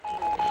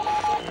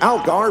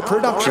Algar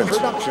Productions.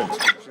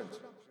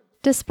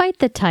 Despite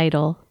the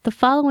title, the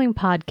following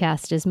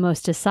podcast is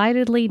most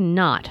decidedly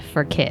not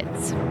for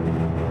kids.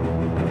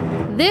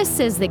 This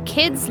is the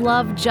Kids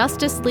Love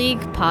Justice League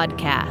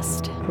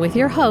podcast with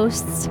your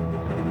hosts,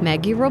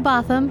 Maggie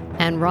Robotham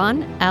and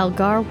Ron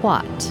Algar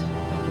Watt.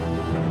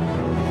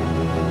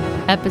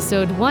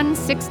 Episode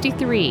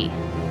 163,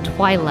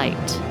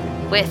 Twilight,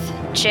 with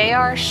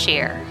J.R.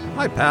 Scheer.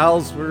 Hi,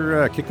 pals.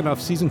 We're kicking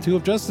off Season 2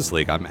 of Justice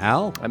League. I'm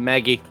Al. I'm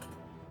Maggie.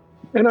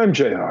 And I'm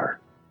JR.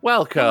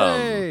 Welcome.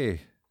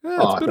 Hey.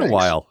 It's been a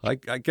while. I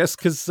guess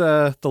because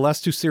the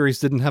last two series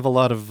didn't have a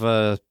lot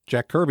of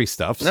Jack Kirby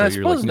stuff. So No, I you're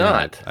suppose like,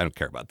 not. I don't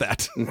care about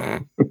that.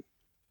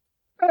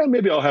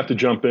 Maybe I'll have to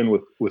jump in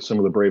with some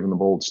of the Brave and the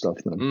Bold stuff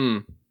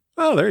then.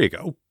 Oh, there you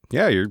go.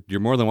 Yeah, you're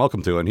more than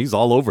welcome to, and he's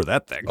all over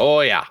that thing. Oh,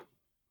 yeah.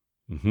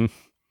 Mm-hmm.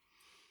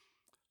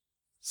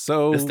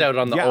 So Missed out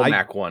on the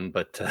OMAC one,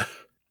 but...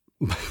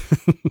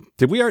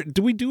 Did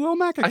we do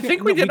OMAC? I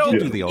think we did.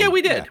 Do the OMAC. Yeah,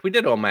 we did. Yeah. We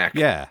did OMAC.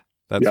 Yeah.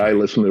 That's I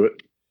listened to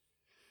it.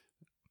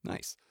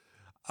 Nice.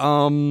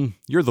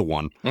 You're the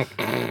one.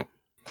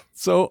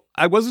 So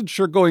I wasn't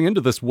sure going into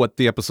this what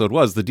the episode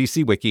was. The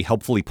DC Wiki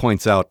helpfully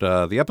points out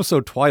the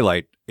episode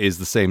Twilight is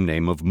the same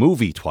name of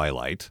movie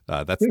Twilight.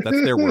 That's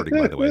their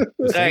wording, by the way.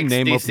 The same Thanks,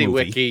 name DC of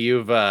movie. Wiki.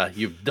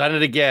 You've done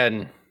it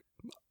again.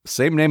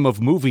 Same name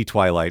of movie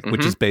Twilight,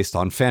 which is based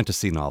on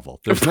fantasy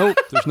novel. There's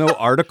no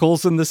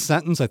articles in this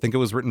sentence. I think it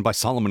was written by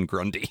Solomon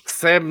Grundy.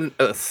 Same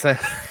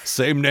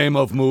name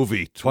of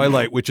movie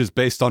Twilight, which is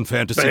based on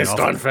fantasy novel. Based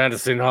on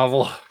fantasy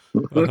novel.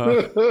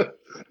 Uh-huh.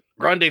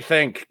 Grundy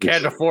think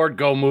can't afford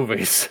go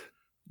movies.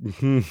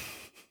 You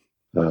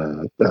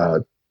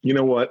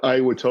know what?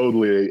 I would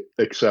totally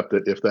accept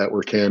it if that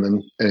were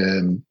canon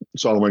and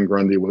Solomon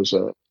Grundy was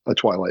a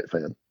Twilight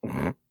fan.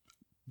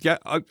 Yeah,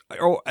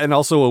 and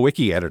also a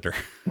wiki editor.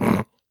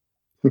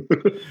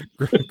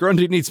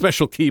 Grundy needs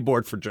special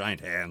keyboard for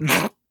giant hands.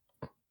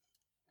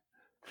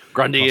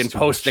 Grundy in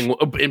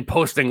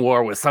posting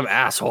war with some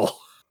asshole.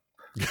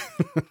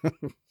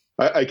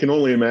 I can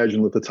only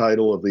imagine that the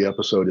title of the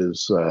episode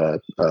is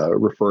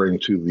referring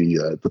to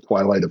the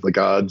Twilight of the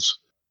Gods.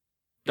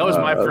 That was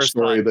my first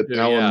story that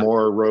Alan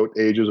Moore wrote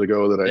ages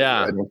ago that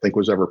I don't think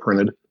was ever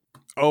printed.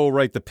 Oh,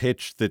 right, the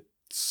pitch that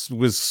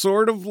was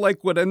sort of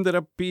like what ended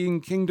up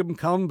being Kingdom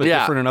Come, but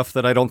different enough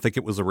that I don't think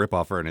it was a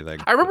ripoff or anything.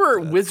 I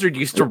remember Wizard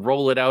used to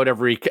roll it out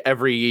every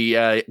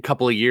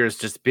couple of years,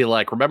 just to be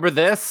like, remember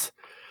this?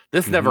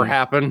 This never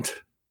happened.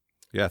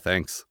 Yeah,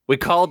 thanks. We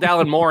called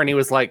Alan Moore and he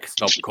was like,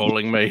 stop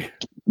calling me.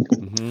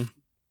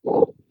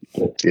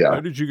 Yeah. How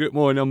did you get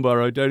my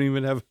number? I don't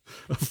even have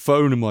a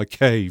phone in my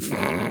cave.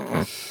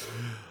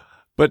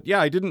 But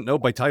yeah, I didn't know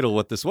by title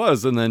what this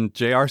was, and then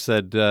JR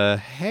said,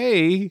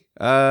 "Hey,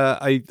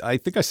 I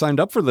think I signed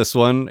up for this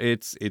one.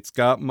 It's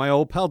got my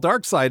old pal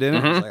Darkseid in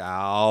it." I was like,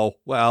 "Oh,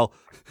 well,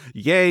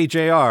 yay,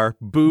 JR,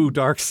 boo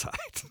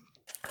Darkseid."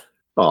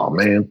 Oh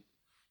man.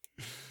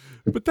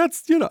 But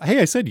that's hey,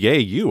 I said yay,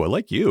 you. I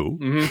like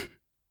you.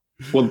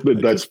 Well,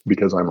 that's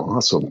because I'm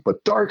awesome.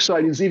 But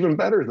Darkseid is even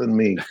better than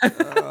me.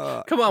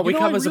 Come on, we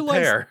come as a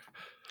pair.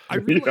 I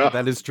realize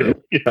that is true.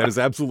 Yeah. That is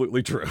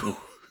absolutely true.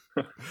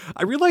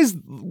 I realized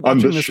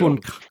watching this one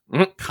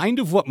kind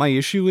of what my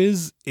issue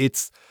is.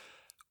 It's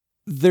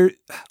there,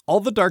 all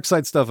the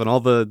Darkseid stuff and all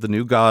the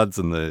new gods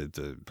and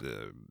the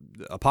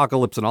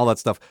apocalypse and all that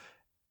stuff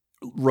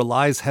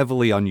relies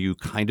heavily on you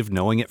kind of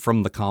knowing it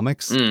from the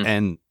comics.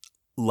 And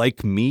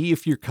like me,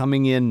 if you're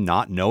coming in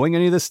not knowing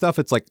any of this stuff,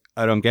 it's like,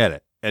 I don't get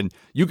it. And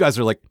you guys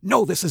are like,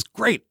 no, this is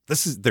great.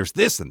 There's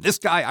this and this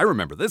guy. I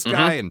remember this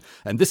guy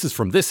and this is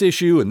from this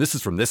issue and this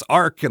is from this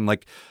arc. And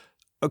like,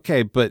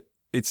 okay, but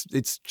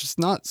it's just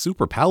not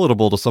super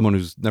palatable to someone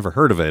who's never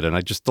heard of it, and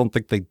I just don't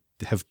think they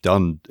have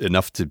done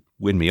enough to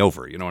win me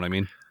over. You know what I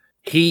mean?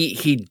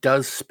 He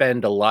does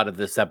spend a lot of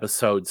this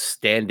episode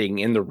standing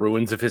in the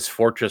ruins of his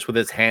fortress with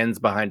his hands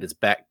behind his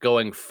back,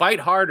 going, "Fight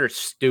harder,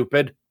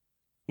 stupid."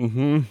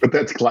 But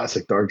that's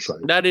classic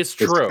Darkseid. That is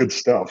true. It's good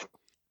stuff.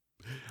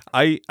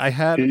 I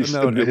had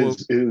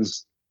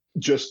his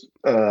just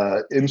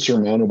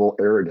insurmountable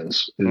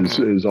arrogance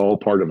is all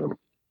part of him.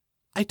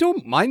 I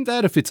don't mind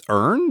that if it's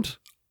earned.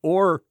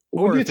 Or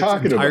if it's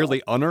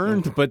entirely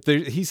unearned, but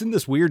he's in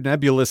this weird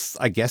nebulous,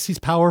 I guess he's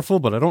powerful,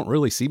 but I don't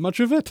really see much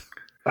of it.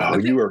 Oh,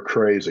 you are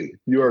crazy.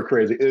 You are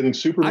crazy. In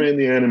Superman,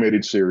 the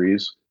animated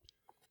series,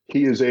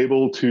 he is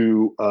able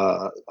to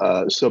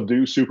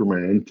subdue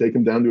Superman, take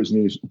him down to his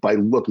knees by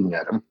looking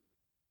at him.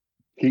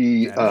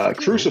 He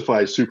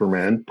crucifies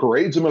Superman,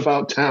 parades him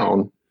about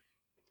town,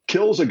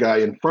 kills a guy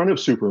in front of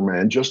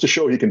Superman just to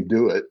show he can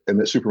do it and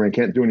that Superman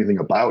can't do anything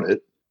about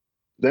it.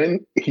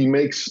 Then he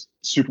makes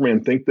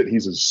Superman think that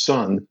he's his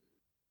son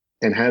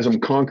and has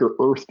him conquer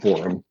Earth for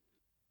him.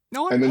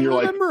 No, and then you're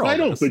like, I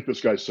don't think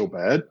this guy's so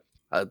bad.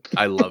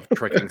 I love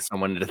tricking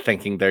someone into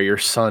thinking they're your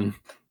son.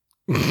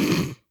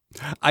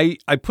 I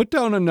put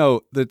down a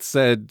note that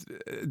said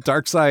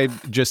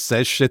Darkseid just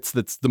says shits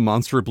that's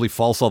demonstrably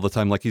false all the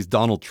time, like he's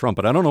Donald Trump.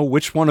 But I don't know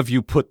which one of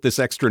you put this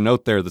extra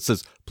note there that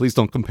says, please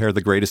don't compare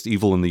the greatest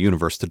evil in the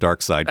universe to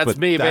Darkseid. That's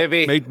me,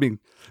 baby.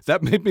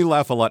 That made me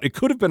laugh a lot. It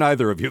could have been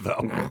either of you,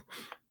 though.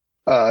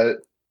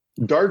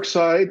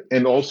 Darkseid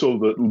and also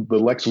the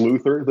Lex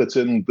Luthor that's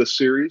in this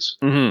series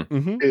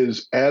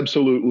is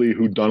absolutely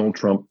who Donald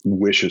Trump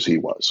wishes he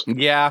was.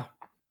 Yeah.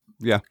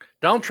 Yeah.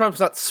 Donald Trump's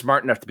not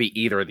smart enough to be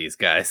either of these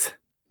guys.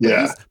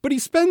 Yeah. But he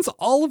spends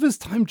all of his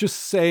time just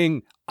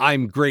saying,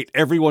 I'm great.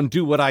 Everyone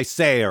do what I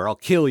say or I'll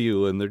kill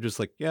you. And they're just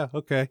like, yeah,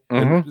 okay.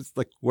 And it's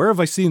like, where have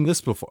I seen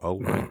this before? Oh,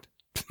 right.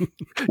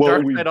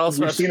 Well, we've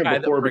seen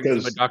it before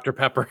because Dr.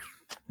 Pepper.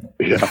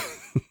 Yeah.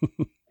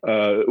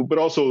 But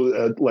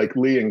also, like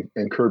Lee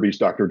and Kirby's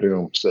Doctor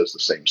Doom says the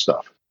same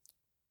stuff.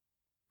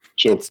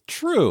 So it's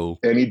true.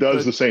 And he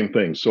does the same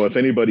thing. So if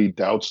anybody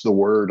doubts the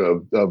word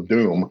of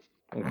Doom,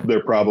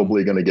 they're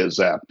probably going to get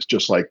zapped,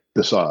 just like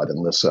Desaad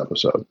in this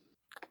episode.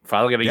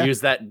 Finally going to use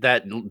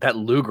that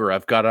Luger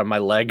I've got on my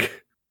leg.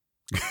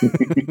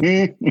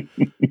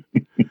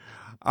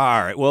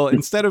 All right. Well,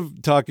 instead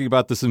of talking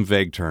about this in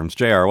vague terms,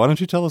 JR, why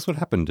don't you tell us what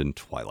happened in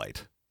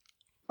Twilight?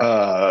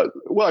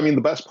 Well, I mean,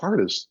 the best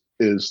part is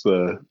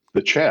the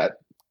chat,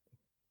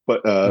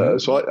 but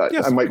so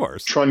I might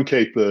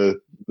truncate the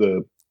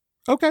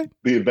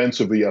events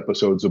of the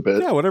episodes a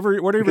bit. Yeah, whatever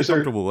you're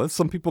comfortable with.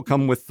 Some people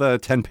come with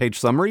 10-page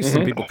summaries.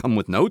 Some people come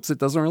with notes. It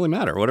doesn't really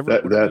matter. Whatever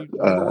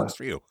works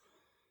for you.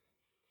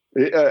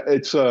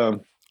 It's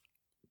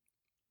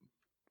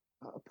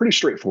pretty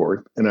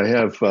straightforward, and I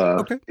have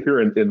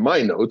here in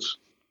my notes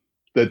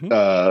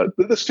that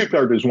this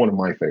two-part is one of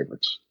my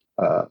favorites.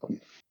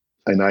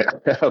 And I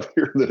have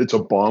here that it's a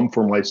balm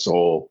for my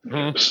soul,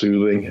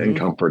 soothing and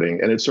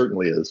comforting, and it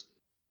certainly is.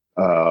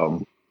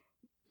 And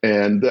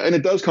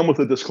it does come with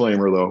a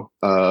disclaimer, though,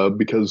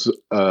 because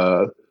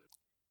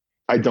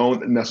I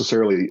don't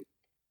necessarily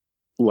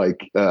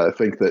think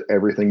that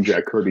everything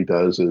Jack Kirby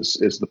does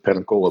is the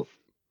pinnacle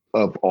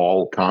of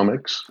all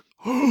comics.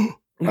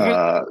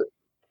 But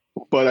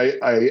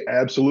I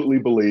absolutely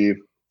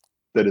believe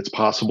that it's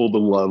possible to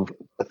love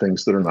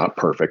things that are not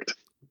perfect.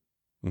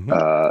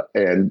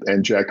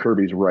 And Jack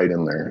Kirby's right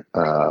in there.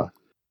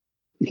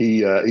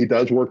 He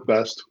does work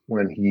best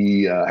when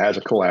he has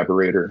a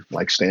collaborator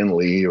like Stan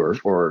Lee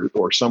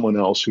or someone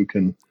else who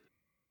can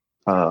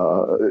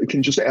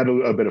just add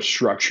a bit of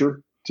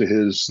structure to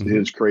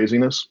his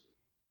craziness.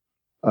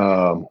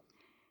 But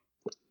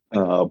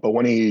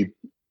when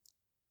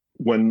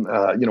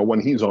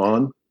he's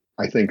on,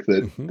 I think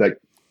that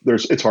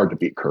it's hard to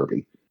beat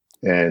Kirby,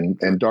 and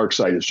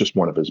Darkseid is just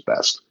one of his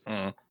best.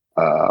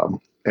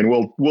 And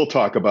we'll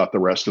talk about the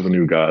rest of the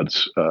New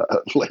Gods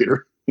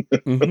later,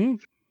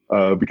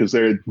 because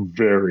they're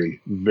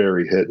very,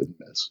 very hit and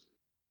miss.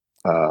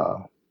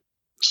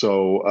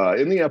 So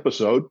in the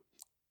episode,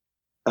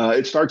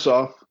 it starts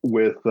off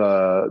with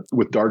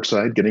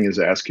Darkseid getting his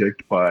ass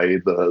kicked by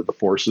the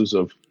forces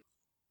of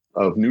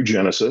New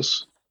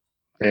Genesis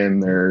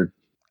and their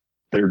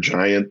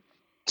giant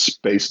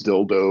space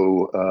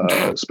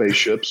dildo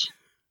spaceships,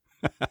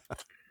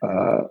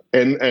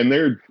 and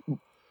they're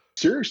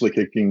seriously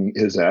kicking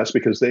his ass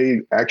because they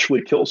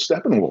actually kill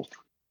Steppenwolf,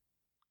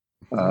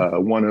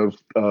 one of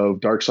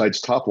Darkseid's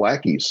top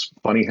lackeys,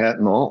 funny hat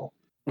and all.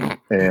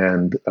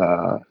 And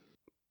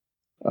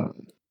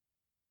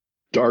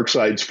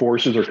Darkseid's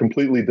forces are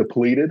completely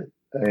depleted,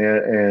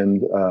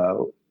 and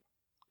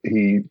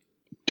he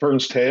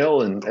turns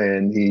tail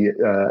and he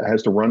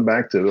has to run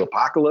back to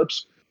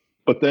Apocalypse.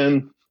 But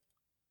then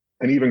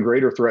an even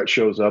greater threat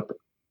shows up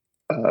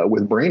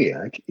with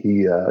Brainiac.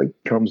 He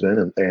comes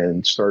in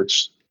and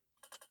starts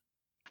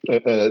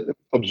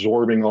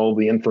absorbing all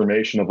the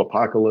information of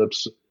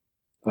Apocalypse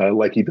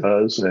like he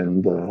does,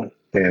 and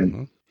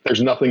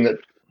there's nothing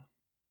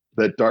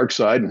that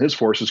Darkseid and his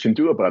forces can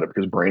do about it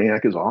because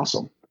Brainiac is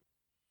awesome.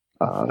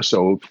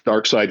 So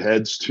Darkseid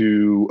heads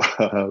to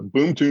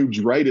boom tubes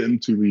right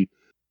into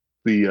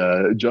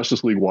the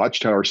Justice League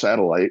Watchtower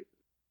satellite,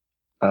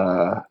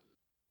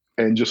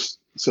 and just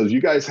says,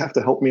 "You guys have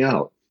to help me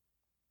out."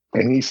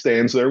 And he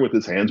stands there with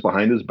his hands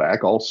behind his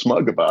back, all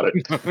smug about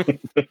it.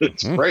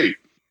 It's great.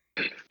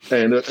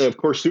 And of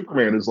course,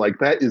 Superman is like,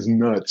 "That is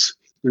nuts.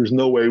 There's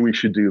no way we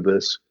should do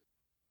this.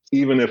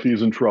 Even if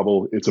he's in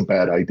trouble, it's a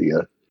bad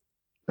idea."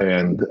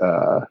 And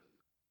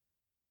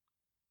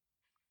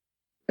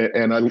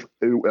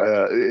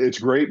it's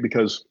great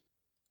because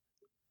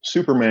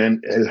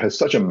Superman has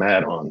such a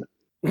mad on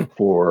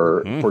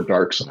for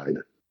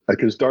Darkseid,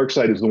 because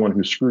Darkseid is the one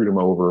who screwed him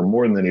over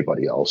more than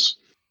anybody else.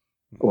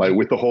 Like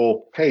with the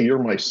whole, "Hey, you're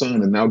my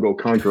son, and now go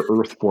conquer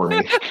Earth for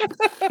me,"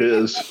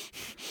 is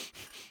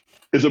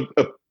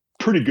a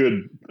pretty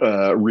good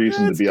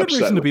reason to be upset.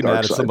 Reason to be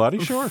mad Darkseid. at somebody,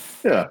 sure.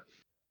 Yeah.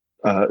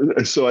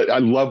 So I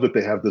love that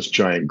they have this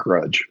giant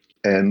grudge,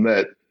 and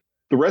that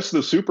the rest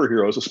of the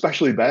superheroes,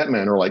 especially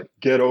Batman, are like,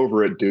 "Get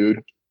over it,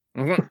 dude.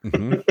 We're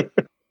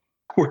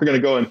going to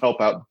go and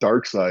help out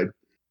Darkseid."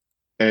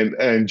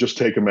 and just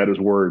take him at his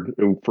word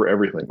for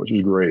everything, which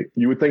is great.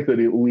 You would think that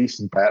at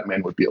least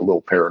Batman would be a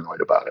little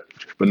paranoid about it,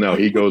 but no,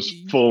 he goes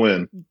full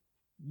in.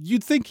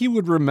 You'd think he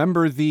would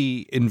remember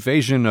the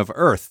invasion of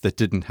Earth that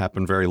didn't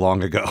happen very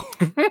long ago.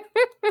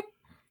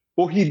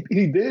 Well, he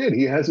did.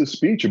 He has his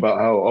speech about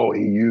how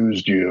he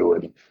used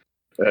you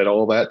and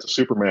all that to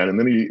Superman, and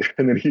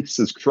then he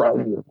says, "Try."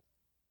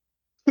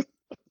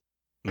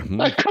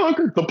 I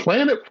conquered the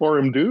planet for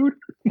him, dude.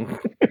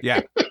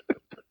 Yeah.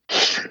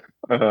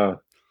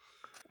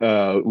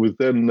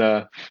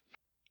 Then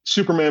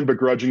Superman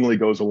begrudgingly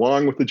goes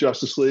along with the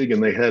Justice League,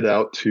 and they head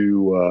out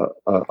to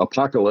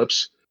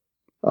Apocalypse.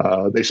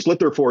 They split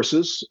their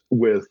forces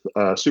with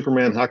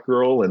Superman,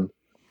 Hawkgirl, and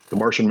the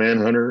Martian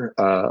Manhunter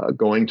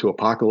going to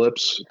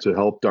Apocalypse to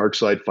help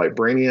Darkseid fight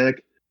Brainiac.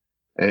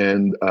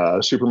 And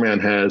Superman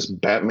has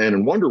Batman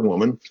and Wonder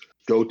Woman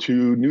go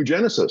to New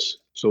Genesis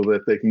so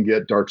that they can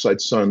get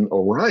Darkseid's son,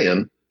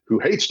 Orion, who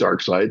hates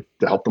Darkseid,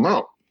 to help them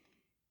out.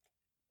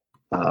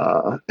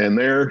 And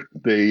there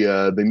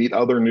they meet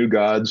other new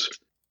gods.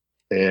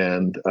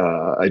 And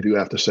I do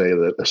have to say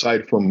that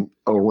aside from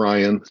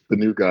Orion, the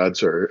new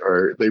gods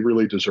they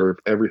really deserve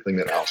everything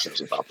that Al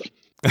says about them.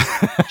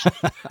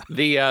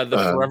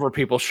 The Forever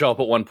people show up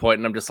at one point,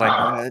 and I'm just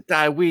like,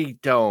 we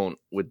don't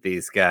with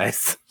these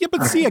guys. Yeah,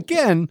 but see,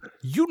 again,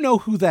 you know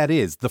who that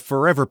is. The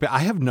Forever. I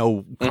have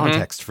no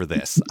context for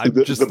this.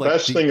 The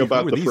best thing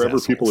about the Forever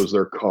people is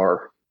their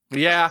car.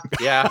 Yeah.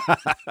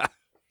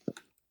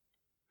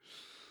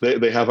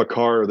 They have a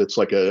car that's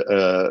like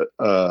a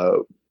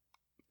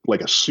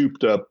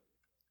souped up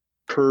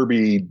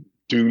Kirby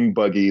dune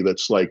buggy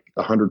that's like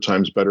 100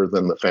 times better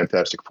than the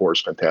Fantastic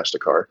Four's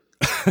Fantastic Car.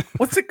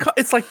 What's it called?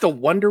 It's like the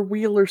Wonder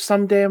Wheel or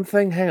some damn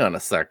thing. Hang on a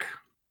sec.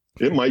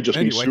 It might just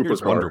be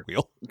Supercar. Wonder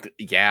Wheel.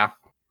 Yeah.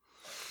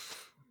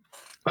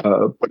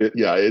 But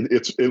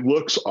it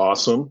looks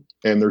awesome,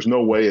 and there's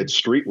no way it's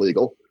street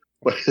legal,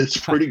 but it's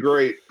pretty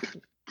great.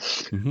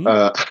 Mm-hmm.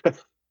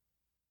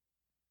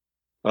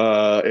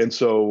 And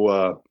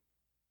so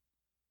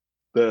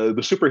the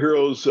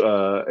superheroes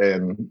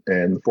and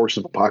the Force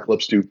of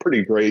Apocalypse do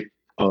pretty great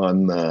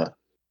on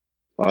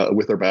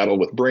with their battle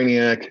with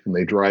Brainiac, and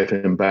they drive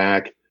him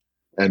back,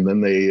 and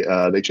then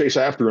they chase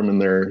after him in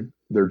their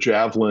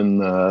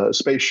Javelin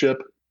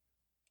spaceship.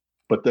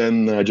 But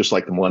then, just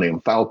like the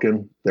Millennium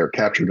Falcon, they're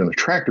captured in a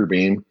tractor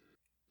beam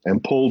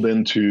and pulled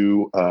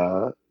into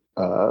a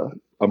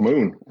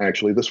moon.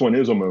 Actually, this one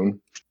is a moon.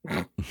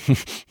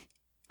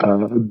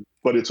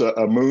 But it's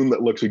a moon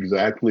that looks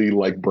exactly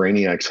like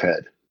Brainiac's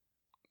head.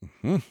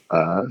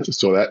 Mm-hmm.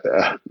 So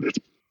it's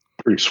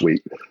pretty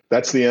sweet.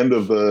 That's the end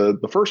of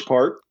the first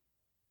part.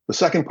 The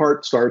second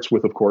part starts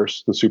with, of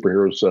course, the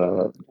superheroes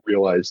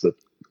realize that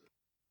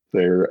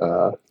they're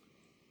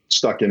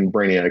stuck in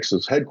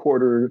Brainiac's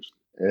headquarters,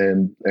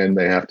 and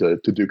they have to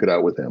duke it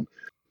out with him.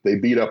 They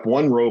beat up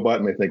one robot,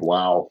 and they think,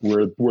 "Wow,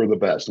 we're the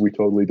best. We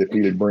totally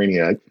defeated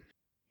Brainiac."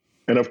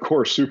 And of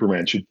course,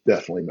 Superman should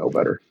definitely know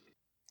better.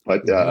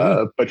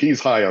 But he's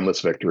high on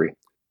this victory.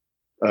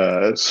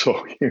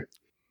 So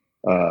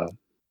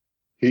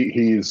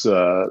he's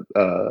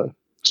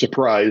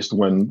surprised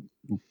when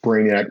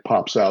Brainiac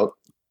pops out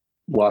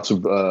lots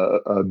of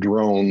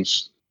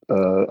drones,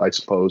 I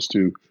suppose,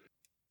 to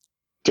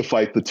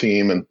fight the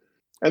team. And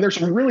there's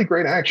some really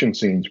great action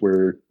scenes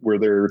where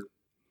they're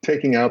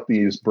taking out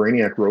these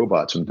Brainiac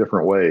robots in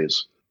different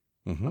ways.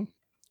 Mm-hmm.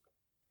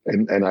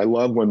 And I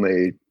love when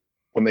they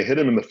hit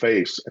him in the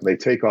face and they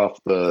take off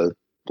the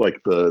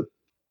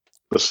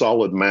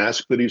solid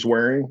mask that he's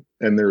wearing,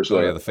 and there's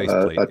a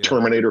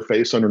Terminator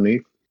face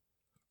underneath.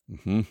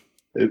 Mm-hmm.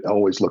 It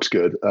always looks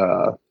good.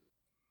 And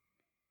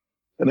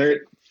they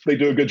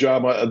do a good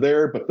job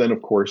there, but then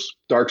of course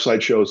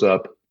Darkseid shows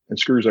up and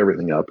screws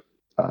everything up.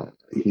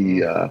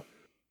 He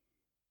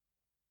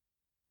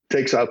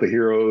takes out the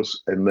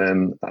heroes, and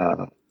then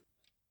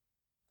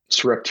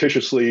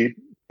surreptitiously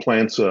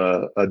plants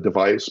a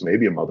device,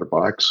 maybe a mother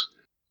box,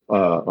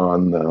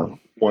 on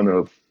one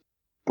of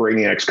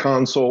Brainiac's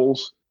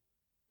consoles,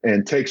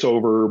 and takes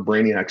over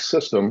Brainiac's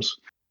systems.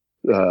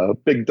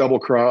 Big double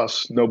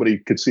cross. Nobody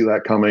could see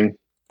that coming.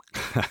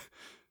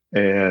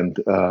 And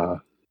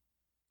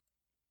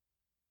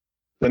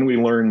then we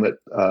learn that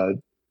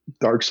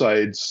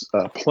Darkseid's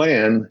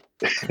plan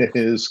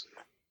is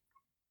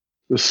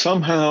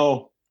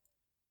somehow,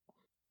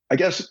 I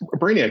guess,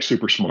 Brainiac's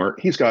super smart.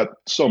 He's got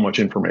so much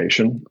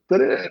information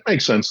that it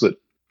makes sense that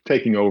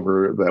taking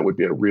over that would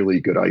be a really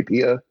good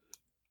idea.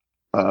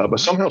 But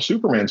somehow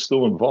Superman's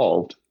still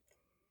involved.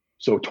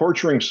 So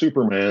torturing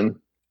Superman,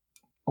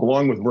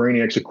 along with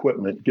Brainiac's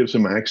equipment, gives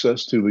him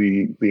access to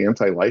the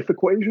anti-life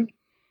equation,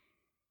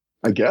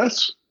 I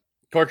guess.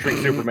 Torturing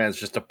Superman's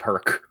just a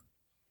perk.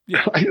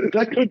 Yeah,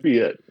 that could be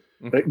it.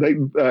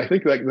 I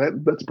think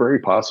that's very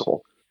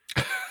possible.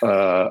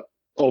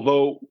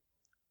 Although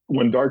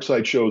when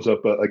Darkseid shows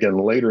up again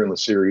later in the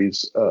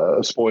series,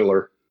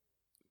 spoiler,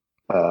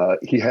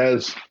 he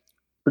has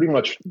pretty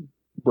much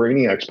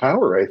Brainiac's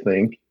power, I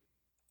think,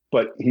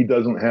 but he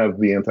doesn't have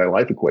the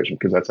anti-life equation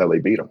because that's how they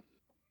beat him.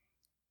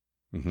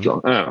 Mm-hmm.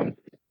 So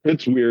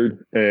It's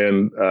weird,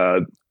 and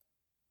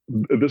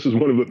this is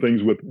one of the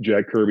things with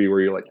Jack Kirby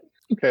where you're like,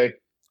 okay,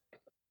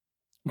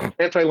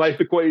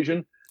 anti-life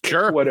equation,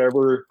 sure,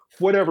 whatever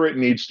it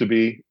needs to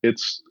be.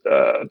 It's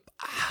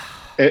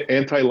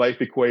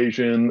anti-life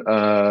equation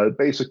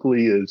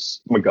basically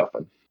is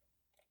MacGuffin.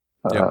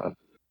 Yep.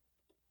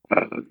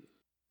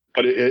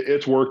 But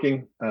it's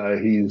working.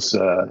 He's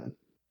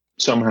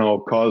somehow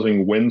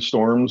causing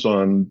windstorms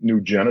on New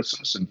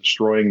Genesis and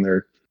destroying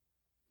their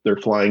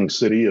flying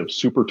city of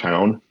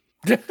Supertown.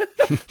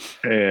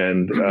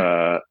 And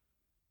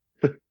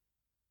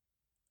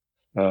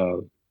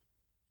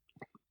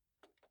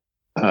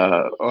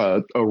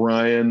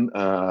Orion,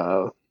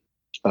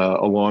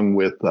 along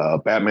with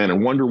Batman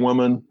and Wonder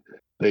Woman,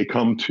 they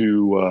come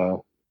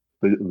to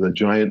the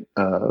giant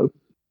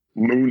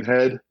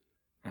Moonhead,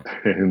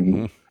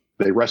 and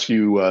they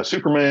rescue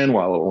Superman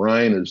while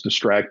Orion is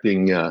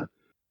distracting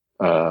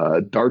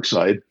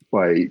Darkseid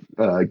by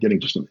getting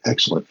just an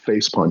excellent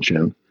face punch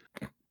in,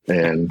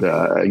 and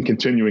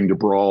continuing to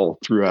brawl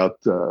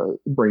throughout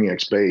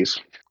Brainiac's base.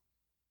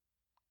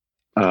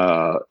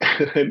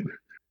 And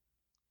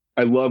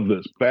I love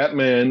this.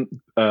 Batman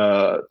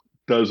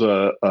does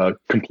a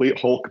complete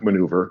Hulk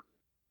maneuver.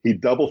 He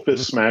double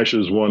fist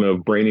smashes one of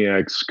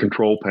Brainiac's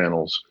control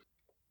panels,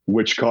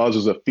 which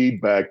causes a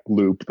feedback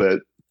loop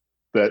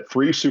that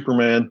frees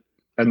Superman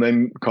and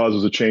then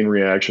causes a chain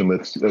reaction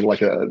that's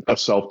like a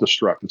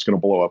self-destruct. It's going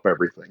to blow up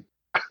everything,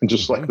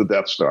 just like the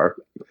Death Star.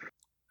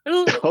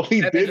 All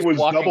he Batman did was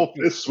double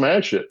fist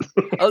smash it.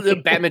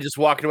 Batman just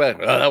walking away.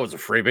 Oh, that was a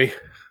freebie.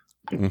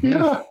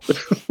 Yeah.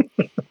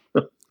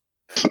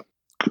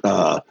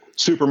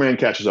 Superman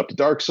catches up to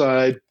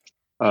Darkseid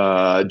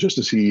just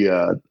as he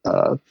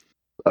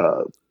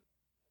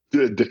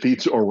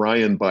defeats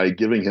Orion by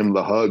giving him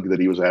the hug that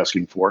he was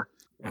asking for,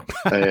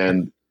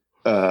 and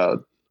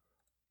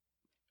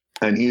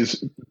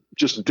he's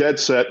just dead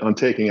set on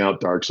taking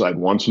out Darkseid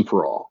once and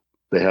for all.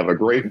 They have a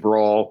great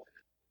brawl.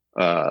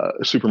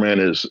 Superman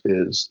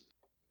is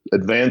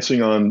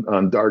advancing on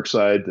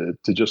Darkseid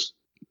to just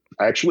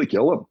actually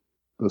kill him.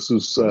 This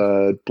is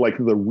like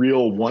the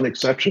real one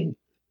exception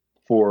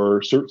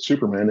for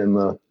Superman in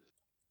the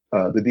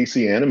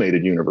DC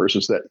animated universe,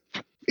 is that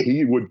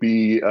he would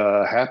be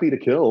happy to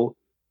kill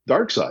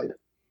Darkseid.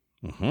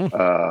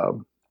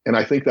 And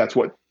I think that's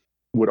what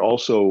would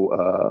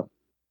also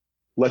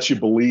lets you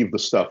believe the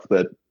stuff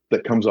that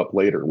comes up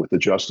later with the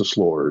Justice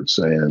Lords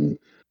and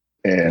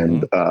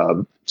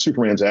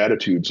Superman's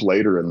attitudes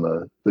later in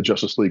the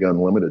Justice League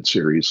Unlimited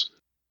series.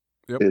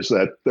 Yep. Is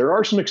that there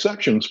are some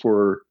exceptions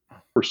for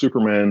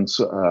Superman's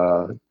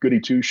goody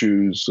two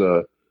shoes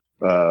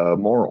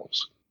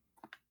morals.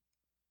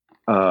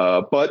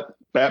 But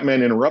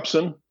Batman interrupts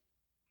him,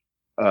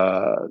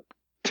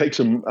 takes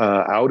him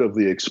out of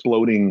the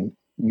exploding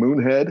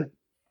Moonhead,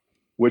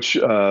 which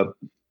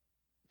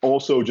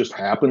also just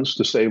happens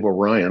to save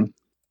Orion.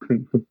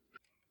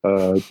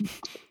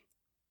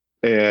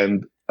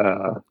 And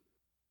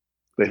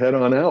they head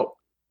on out.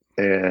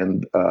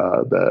 And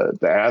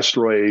the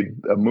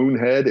asteroid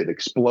Moonhead, it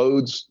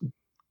explodes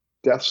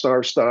Death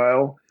Star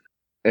style,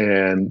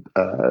 and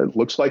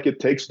looks like it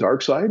takes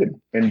Darkseid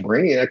and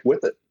Brainiac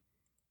with it.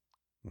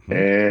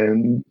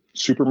 And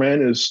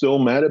Superman is still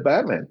mad at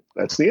Batman.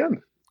 That's the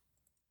end.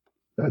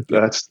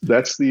 That's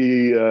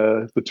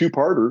the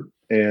two-parter,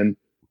 and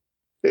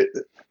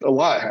a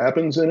lot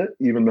happens in it.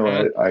 Even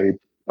though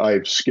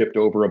I've skipped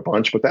over a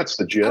bunch, but that's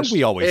the gist.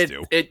 We always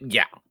do.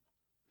 Yeah.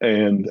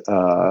 And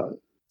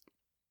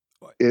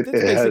it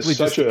has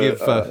such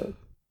a.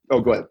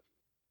 Oh, go ahead.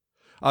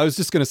 I was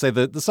just going to say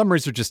that the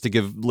summaries are just to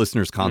give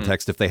listeners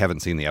context if they haven't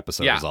seen the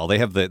episode. Is all they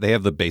have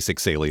the basic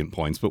salient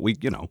points, but we'll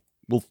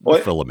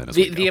fill them in as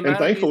we go. And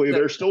thankfully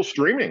they're still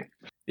streaming.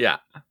 Yeah.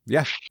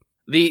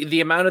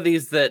 The amount of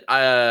these that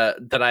I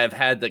have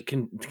had that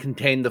can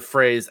contain the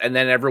phrase "and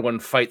then everyone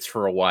fights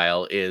for a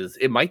while"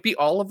 it might be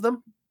all of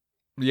them.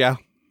 Yeah.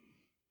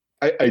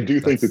 I do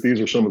think that these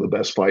are some of the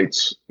best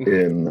fights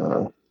in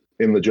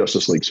the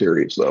Justice League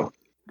series, though.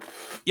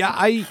 Yeah,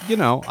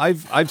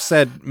 I've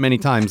said many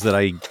times that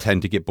I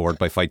tend to get bored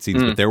by fight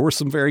scenes, but there were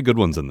some very good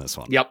ones in this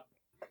one. Yep.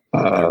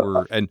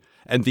 And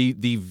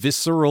the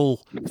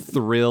visceral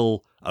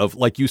thrill of,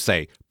 like you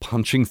say,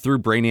 punching through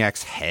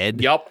Brainiac's head.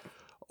 Yep.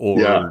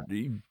 Or,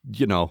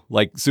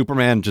 like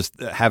Superman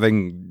just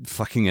having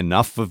fucking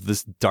enough of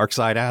this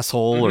Darkseid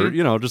asshole,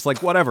 or, just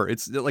like whatever.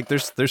 It's like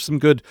there's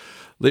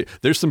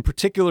some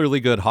particularly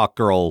good Hawk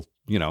Girl,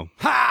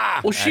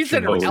 ha! Well, she's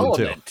in her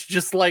element.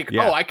 Just like,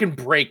 I can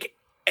break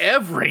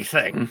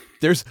everything.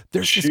 There's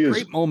this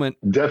great moment.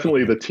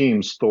 Definitely the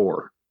team's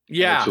Thor.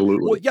 Yeah.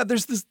 Absolutely. Well, yeah,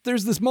 there's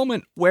this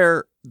moment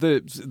where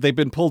they've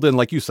been pulled in,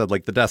 like you said,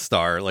 like the Death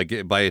Star,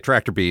 like by a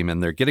tractor beam,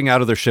 and they're getting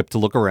out of their ship to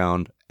look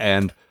around,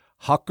 and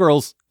Hawk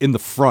Girl's in the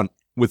front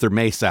with her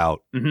mace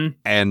out,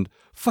 and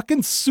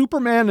fucking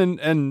Superman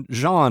and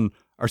Jean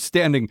are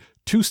standing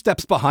 2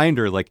 steps behind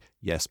her, like,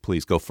 yes,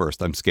 please go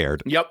first. I'm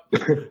scared. Yep.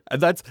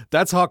 And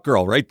that's Hawk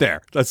Girl right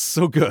there. That's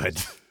so good.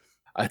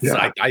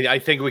 I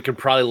think we can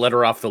probably let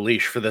her off the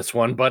leash for this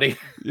one, buddy.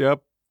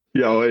 Yep.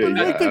 Yeah,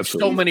 absolutely.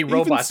 So many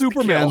robots.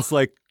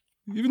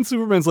 Even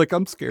Superman's like,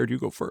 I'm scared. You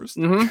go first.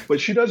 Mm-hmm. But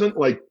she doesn't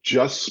like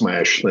just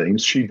smash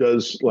things. She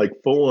does like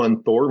full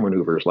on Thor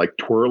maneuvers, like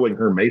twirling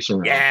her mace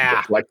around to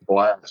deflect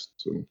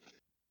blasts.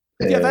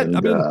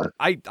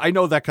 I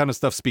know that kind of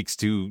stuff speaks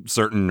to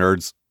certain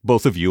nerds,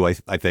 both of you, I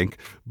think.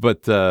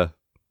 But to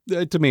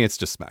me, it's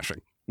just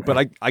smashing.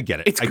 But I get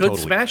it. It's good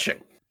totally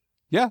smashing.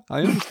 Yeah,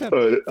 I understand.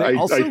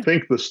 I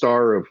think the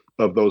star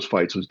of those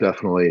fights was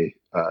definitely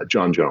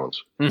John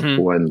Jones.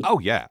 Mm-hmm.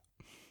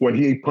 When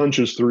he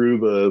punches through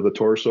the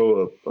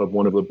torso of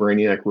one of the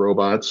Brainiac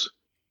robots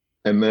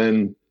and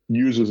then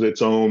uses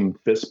its own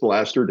fist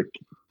blaster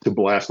to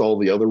blast all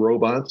the other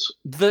robots.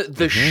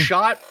 The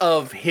shot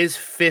of his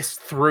fist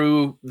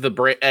through the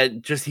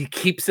he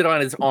keeps it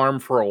on his arm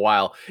for a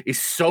while is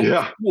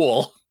so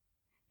cool.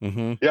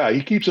 Mm-hmm. Yeah,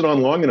 he keeps it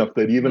on long enough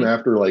that even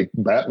after like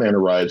Batman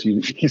arrives,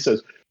 he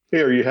says,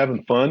 "Hey, are you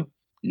having fun?"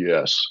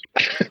 Yes.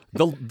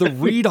 The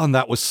read on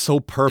that was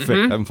so perfect.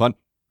 Mm-hmm. Having fun?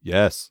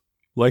 Yes.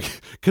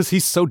 Like, because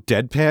he's so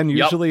deadpan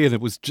usually, and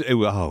it was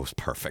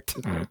perfect.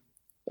 Mm-hmm.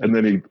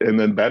 And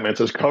then Batman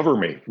says, "Cover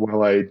me,"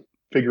 while I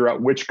figure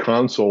out which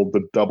console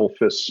the double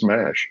fist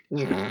smash.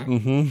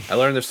 Mm-hmm. I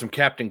learned there's some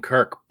Captain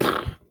Kirk.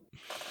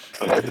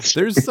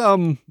 There's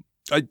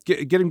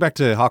getting back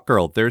to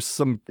Hawkgirl. There's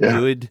some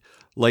good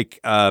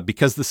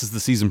because this is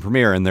the season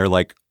premiere, and they're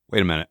like,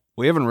 wait a minute,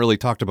 we haven't really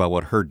talked about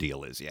what her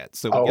deal is yet.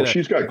 So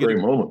she's got great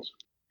moments.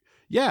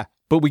 Yeah,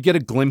 but we get a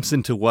glimpse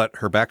into what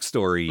her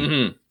backstory.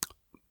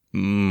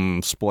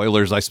 Mm-hmm.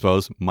 Spoilers, I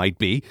suppose, might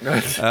be.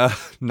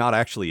 Not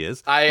actually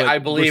is. I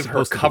believe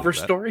her cover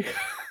story.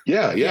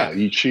 Yeah.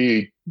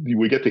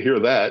 We get to hear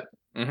that.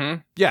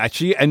 Mm-hmm. Yeah,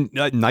 and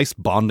a nice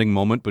bonding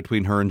moment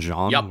between her and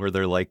Jean, where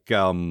they're like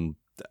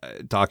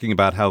talking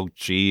about how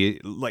she,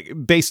 like,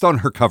 based on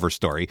her cover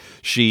story,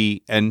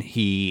 she and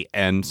he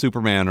and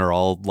Superman are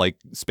all like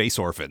space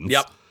orphans.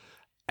 Yep.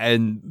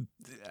 And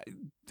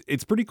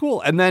it's pretty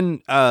cool. And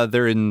then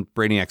they're in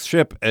Brainiac's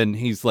ship, and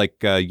he's like,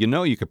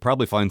 you could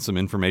probably find some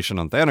information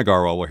on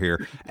Thanagar while we're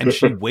here. And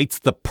she waits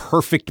the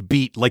perfect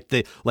beat, like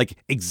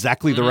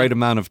exactly the right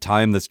amount of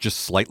time that's just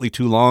slightly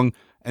too long,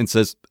 and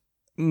says,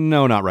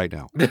 "No, not right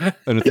now." And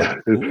it's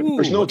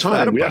there's no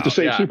time. We have to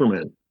save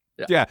Superman.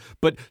 Yeah,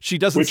 but she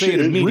doesn't say it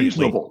immediately.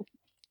 Reasonable.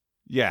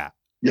 Yeah.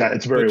 Yeah,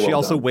 it's very well done. She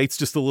also waits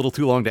just a little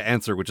too long to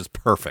answer, which is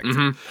perfect.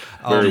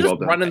 Mm-hmm. Very well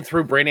done. Running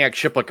through Brainiac's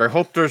ship like, I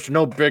hope there's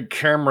no big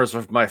cameras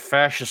of my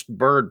fascist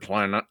bird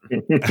planet.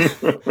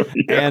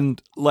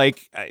 And,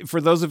 like, for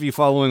those of you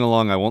following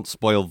along, I won't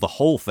spoil the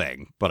whole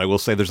thing, but I will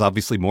say there's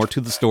obviously more to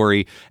the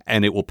story,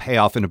 and it will pay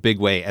off in a big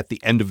way at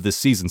the end of this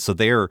season. So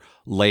they're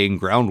laying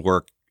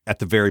groundwork at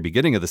the very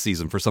beginning of the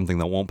season for something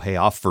that won't pay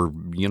off for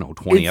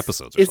 20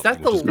 episodes or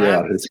something.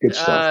 It's good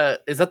stuff.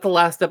 Is that the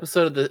last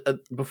episode of the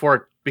before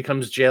it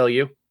becomes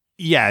JLU?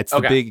 Yeah, it's the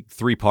big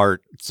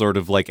 3-part sort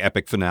of like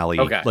epic finale.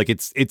 Okay. Like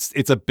it's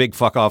a big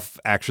fuck off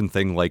action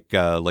thing like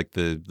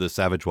the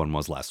Savage one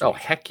was last week. Oh,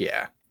 heck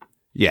yeah.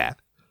 Yeah.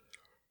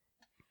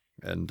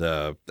 And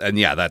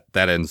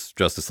that ends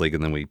Justice League,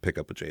 and then we pick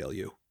up a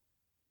JLU.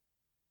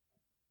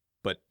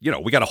 But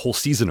we got a whole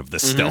season of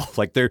this still.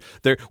 Like they're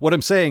what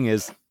I'm saying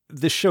is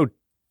this show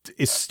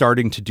is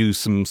starting to do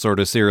some sort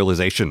of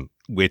serialization,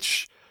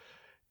 which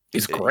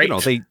is great.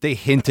 They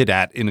hinted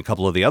at in a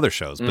couple of the other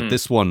shows, but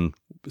this one,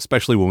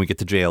 especially when we get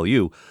to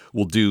JLU,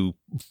 will do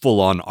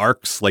full on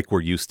arcs like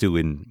we're used to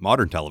in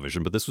modern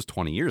television. But this was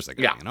 20 years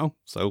ago,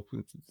 so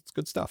it's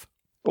good stuff.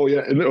 Oh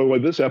yeah, and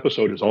this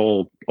episode is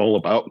all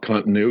about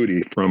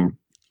continuity from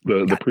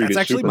the previous.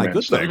 That's actually Superman my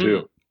good stuff thing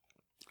too.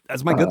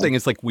 That's my good thing.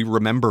 It's like we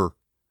remember,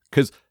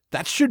 because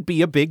that should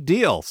be a big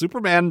deal.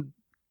 Superman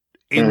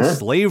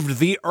enslaved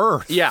the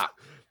Earth. Yeah.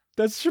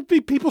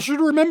 People should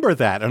remember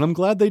that, and I'm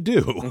glad they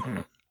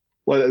do.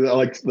 Well,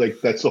 like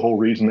that's the whole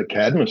reason that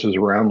Cadmus is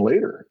around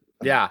later.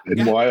 Yeah.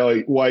 And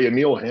why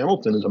Emil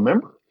Hamilton is a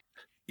member.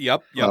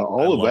 Yep.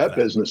 All of that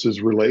business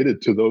is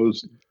related to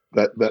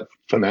that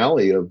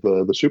finale of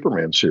the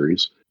Superman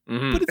series.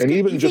 Mm-hmm. And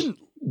even just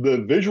the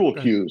visual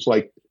cues,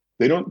 like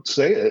they don't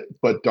say it,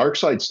 but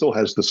Darkseid still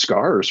has the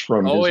scars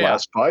from his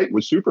last fight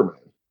with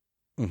Superman,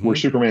 where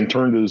Superman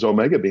turned his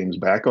Omega beams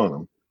back on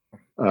him.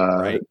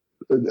 Right.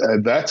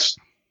 That's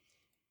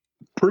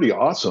pretty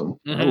awesome.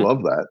 I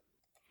love that.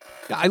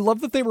 I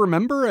love that they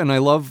remember, and I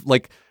love,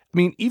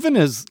 even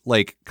as,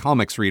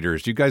 comics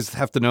readers, you guys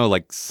have to know,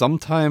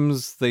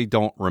 sometimes they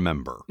don't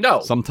remember. No.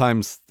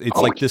 Sometimes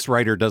it's this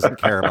writer doesn't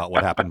care about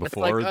what happened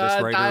before.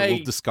 This writer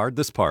will discard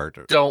this part.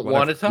 Don't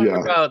want to talk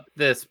about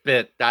this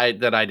bit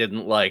that I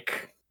didn't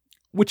like.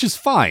 Which is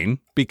fine,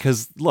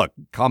 because, look,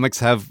 comics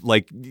have,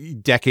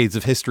 decades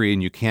of history,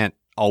 and you can't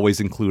always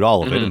include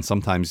all of it, and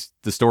sometimes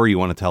the story you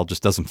want to tell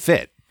just doesn't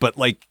fit. But,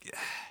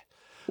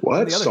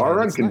 what?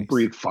 Sauron can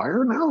breathe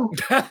fire now?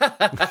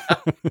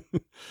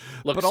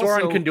 Look, but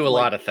Sauron can do a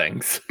lot of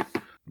things.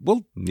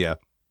 Well, yeah.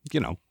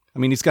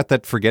 He's got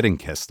that forgetting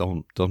kiss.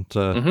 Don't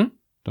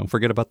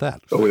forget about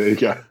that. Oh,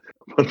 yeah.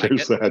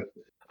 There's that.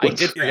 I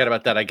did forget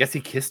about that. I guess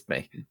he kissed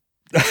me.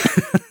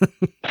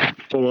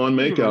 Full-on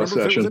makeout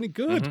session. If it was any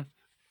good.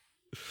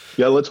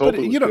 Yeah, let's hope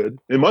it was good.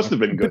 It must have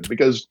been good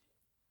because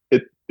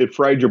it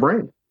fried your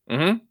brain.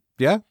 Mm-hmm.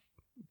 Yeah.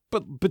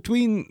 But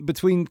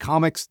between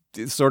comics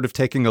sort of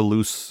taking a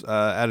loose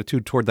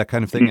attitude toward that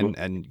kind of thing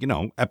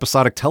and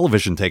episodic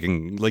television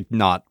taking, like,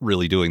 not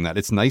really doing that,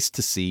 it's nice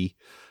to see,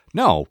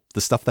 the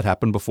stuff that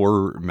happened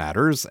before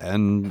matters.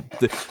 And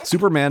the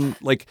Superman,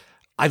 like,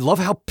 I love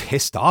how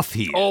pissed off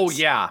he is. Oh,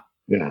 yeah.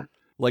 Yeah.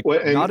 Like,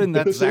 not in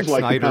that Zack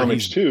Snyder like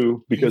comics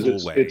too, because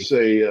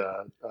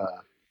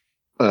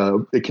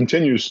it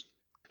continues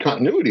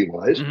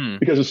continuity-wise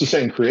because it's the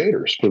same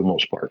creators for the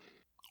most part.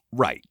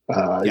 Right.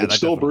 It's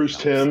still Bruce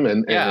Timm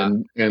and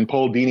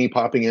Paul Dini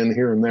popping in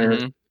here and there.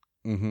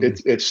 Mm-hmm.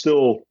 It's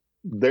still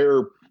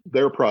their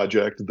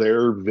project,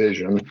 their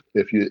vision,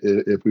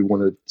 if we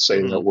want to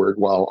say that word,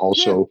 while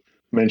also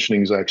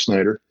mentioning Zack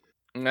Snyder.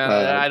 No,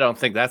 I don't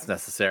think that's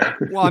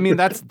necessary. Well, I mean,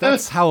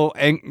 that's how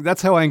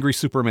Angry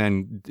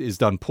Superman is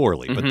done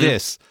poorly. But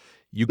this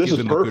give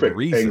him a good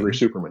reason. Angry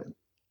Superman.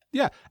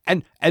 Yeah,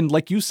 and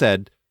like you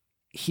said,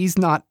 he's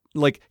not.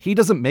 Like, he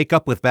doesn't make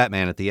up with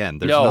Batman at the end.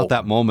 There's not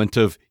that moment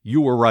of,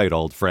 you were right,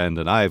 old friend,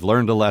 and I've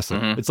learned a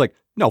lesson. It's like,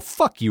 no,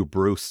 fuck you,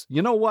 Bruce.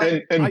 You know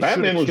what? And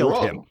Batman was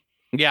wrong. Him.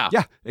 Yeah,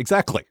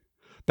 exactly.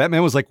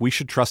 Batman was like, we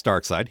should trust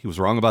Darkseid. He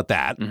was wrong about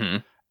that.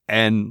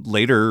 And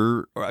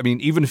later, I mean,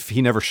 even if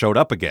he never showed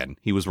up again,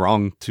 he was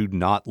wrong to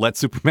not let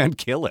Superman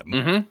kill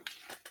him.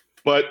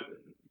 But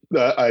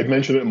I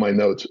mentioned it in my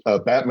notes.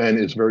 Batman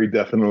is very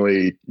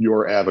definitely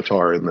your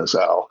avatar in this,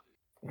 Al.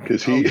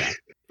 Because he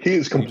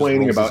is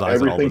complaining about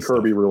everything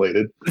Kirby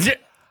related.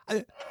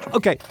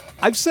 Okay,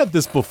 I've said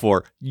this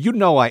before.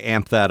 I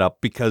amp that up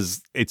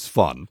because it's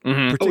fun,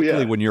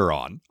 particularly when you're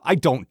on. I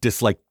don't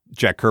dislike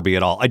Jack Kirby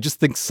at all. I just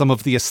think some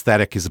of the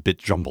aesthetic is a bit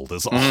jumbled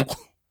is all.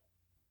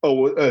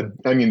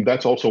 I mean,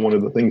 that's also one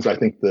of the things I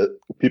think that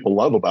people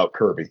love about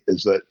Kirby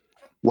is that,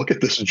 look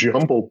at this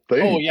jumbled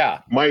thing. Oh,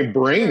 yeah. My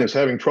brain is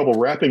having trouble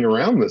wrapping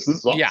around this. This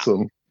is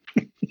awesome.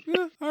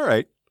 Yeah, all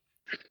right.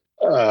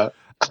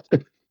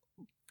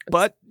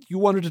 But you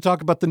wanted to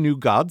talk about the new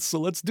gods, so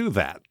let's do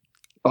that.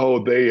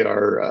 Oh, they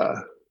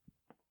are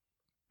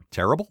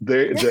terrible.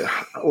 They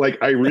like,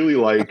 I really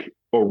like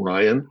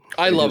Orion.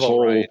 I love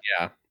Orion.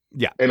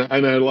 Yeah, and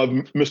I love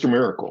Mr.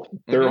 Miracle.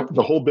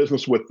 The whole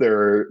business with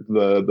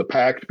the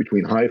pact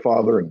between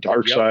Highfather and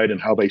Darkseid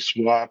and how they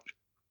swap,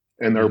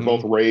 and they're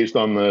both raised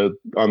on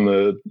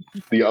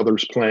the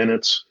others'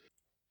 planets,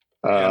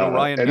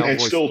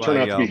 and still turn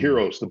out to be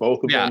heroes. The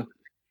both of them.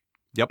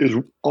 Yep.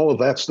 All of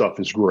that stuff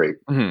is great.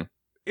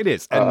 It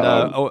is.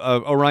 And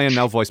Orion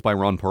now voiced by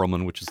Ron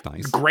Perlman, which is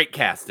nice. Great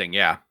casting,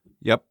 yeah.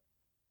 Yep.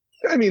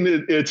 I mean,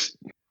 it's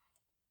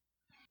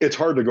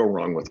hard to go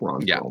wrong with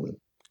Ron Perlman.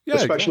 Yeah,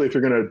 especially if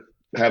you're going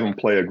to have him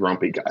play a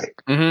grumpy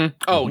guy.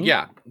 Oh,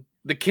 yeah.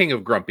 The king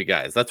of grumpy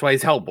guys. That's why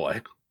he's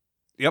Hellboy.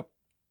 Yep.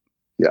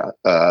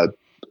 Yeah.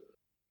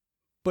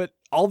 But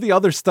all the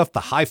other stuff, the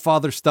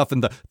Highfather stuff,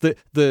 and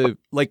the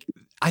like,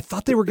 I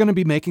thought they were going to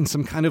be making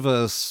some kind of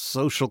a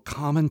social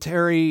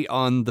commentary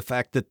on the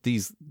fact that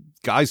these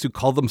guys who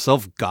call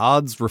themselves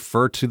gods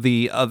refer to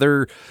the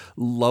other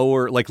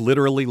lower, like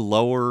literally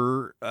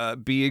lower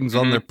beings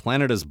on their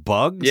planet as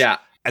bugs. Yeah.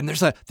 And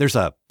there's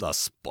a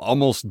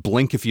almost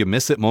blink if you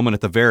miss it moment at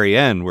the very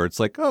end where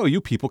it's like, oh,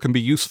 you people can be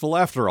useful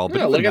after all.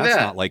 But look at that's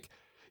that. Not like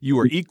you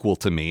are equal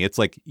to me. It's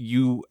like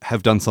you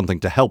have done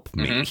something to help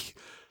me.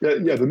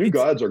 Yeah, the new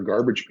gods are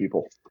garbage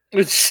people.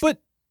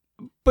 But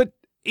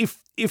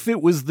if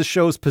it was the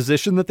show's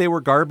position that they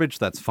were garbage,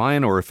 that's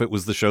fine. Or if it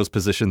was the show's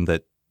position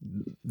that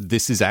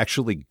this is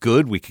actually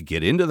good, we could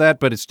get into that.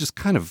 But it's just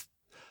kind of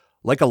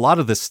like a lot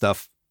of this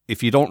stuff.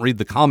 If you don't read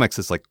the comics,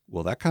 it's like,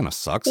 well, that kind of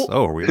sucks.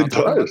 Well, are we not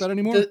talking about that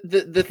anymore?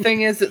 The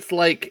thing is, it's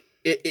like,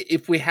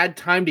 if we had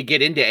time to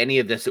get into any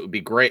of this, it would be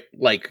great.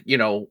 Like,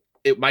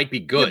 it might be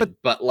good,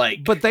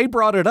 but they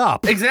brought it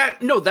up.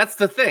 Exactly. No, that's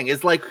the thing.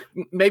 It's like,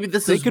 maybe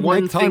this is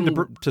one thing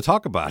to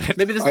talk about it.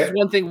 Maybe this is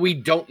one thing we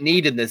don't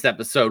need in this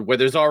episode where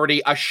there's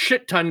already a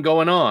shit ton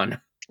going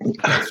on.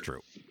 That's true.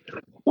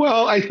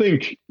 Well, I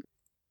think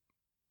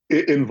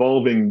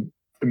involving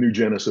a new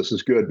Genesis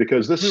is good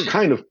because this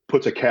kind of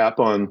puts a cap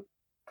on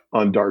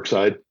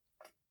Darkseid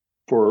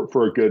for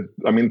a good,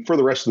 I mean, for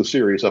the rest of the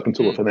series up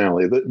until the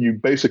finale, that you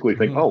basically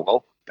think, oh,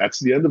 well, that's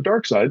the end of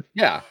Darkseid.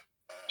 Yeah.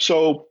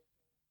 So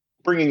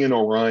bringing in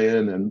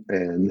Orion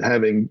and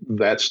having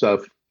that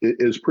stuff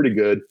is pretty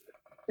good.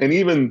 And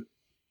even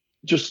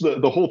just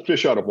the whole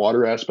fish out of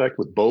water aspect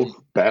with both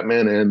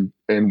Batman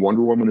and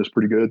Wonder Woman is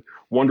pretty good.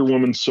 Wonder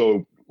Woman's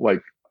so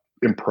like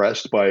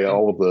impressed by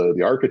all of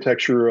the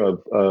architecture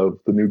of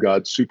the new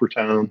god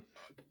Supertown.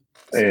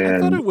 And I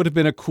thought it would have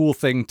been a cool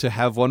thing to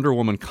have Wonder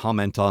Woman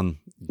comment on,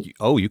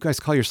 oh, you guys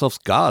call yourselves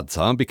gods,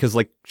 huh? Because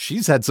like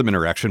she's had some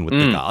interaction with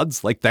the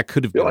gods. Like that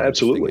could have been an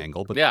interesting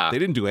angle, but they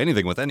didn't do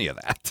anything with any of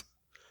that.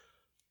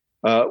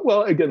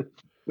 Well, again,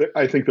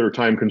 I think there are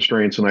time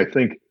constraints, and I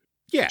think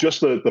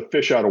just the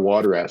fish out of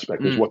water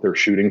aspect is what they're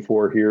shooting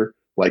for here.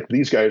 Like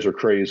these guys are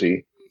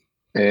crazy,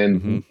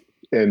 and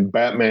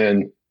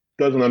Batman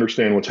doesn't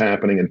understand what's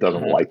happening and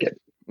doesn't like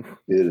it.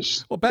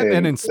 is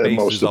Batman in space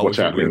most is of what's always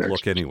a happening weird next.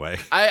 look anyway.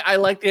 I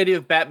like the idea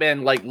of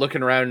Batman like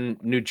looking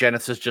around New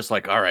Genesis, just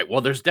like, all right,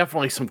 well, there's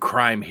definitely some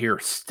crime here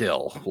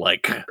still.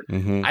 Like,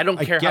 I don't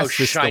care how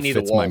shiny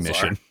the walls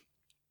are.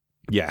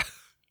 Yeah.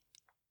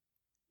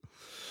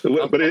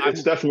 But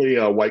it's definitely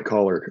a white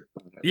collar.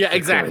 Yeah,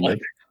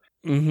 exactly.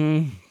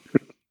 Mm-hmm.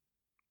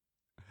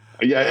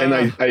 Yeah, and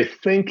I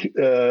think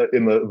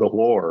in the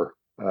lore,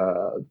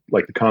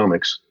 like the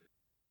comics,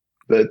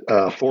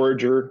 that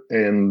Forager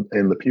and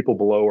the people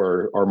below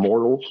are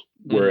mortals,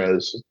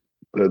 whereas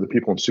the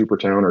people in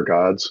Supertown are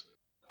gods.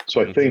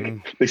 So I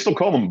think they still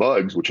call them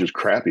bugs, which is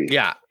crappy.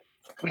 Yeah.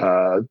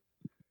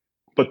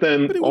 But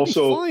then it would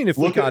also be fine if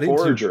look we got at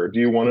Forager. Do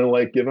you want to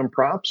like give him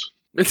props?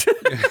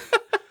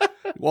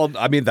 Well,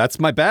 I mean, that's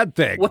my bad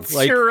thing. What's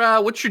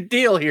your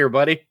deal here,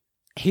 buddy?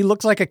 He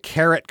looks like a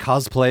carrot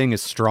cosplaying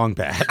as Strong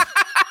Bad.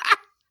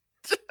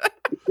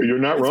 You're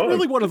not wrong. It's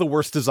really one of the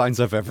worst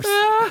designs I've ever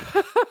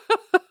seen.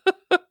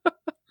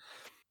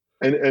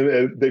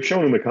 And they've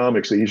shown in the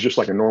comics that he's just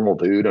like a normal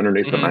dude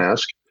underneath the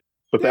mask.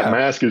 But that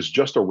mask is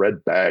just a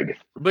red bag.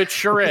 But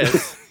sure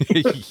is.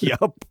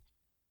 Yep.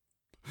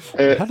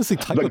 How does he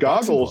type the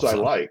goggles I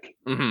like,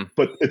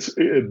 but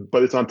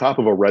it's on top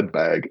of a red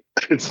bag.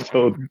 It's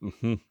so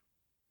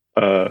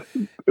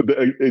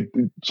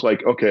it's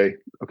like okay,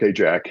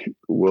 Jack,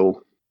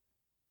 you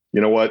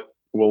know what?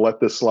 We'll let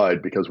this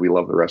slide because we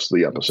love the rest of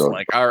the episode. It's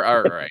like, all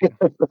right.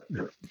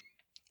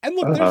 And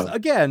look, there's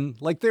again,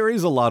 like there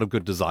is a lot of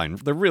good design.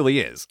 There really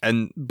is.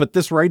 But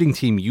this writing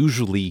team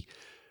usually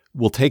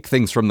will take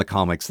things from the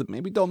comics that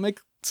maybe don't make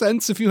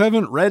sense if you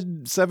haven't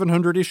read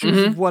 700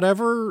 issues of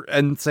whatever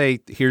and say,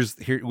 here,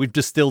 we've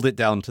distilled it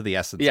down to the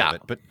essence of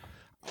it. But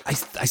I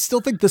still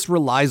think this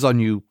relies on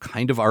you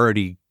kind of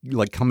already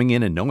like coming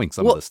in and knowing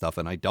some of this stuff,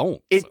 and I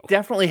don't. It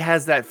definitely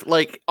has that.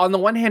 Like on the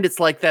one hand, it's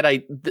like that.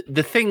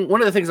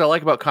 One of the things I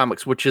like about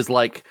comics, which is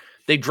like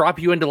they drop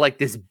you into like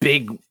this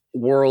big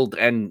world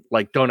and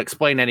like don't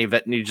explain any of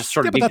it, and you just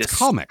sort of need to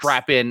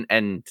strap in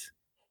and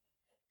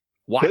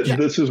watch.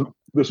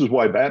 This is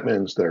why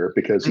Batman's there,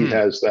 because he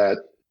has that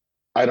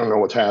I don't know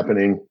what's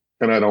happening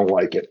and I don't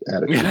like it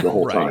attitude the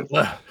whole time.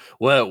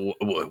 Well,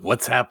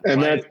 what's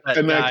happening? And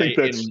I think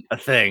that's a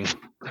thing.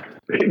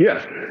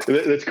 Yeah,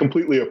 that's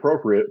completely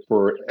appropriate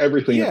for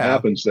everything that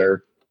happens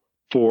there.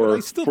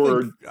 For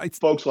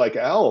folks like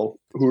Al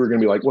who are going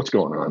to be like, "What's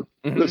going on?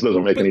 This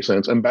doesn't make any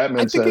sense." And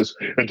Batman says,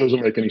 "It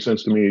doesn't make any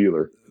sense to me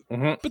either."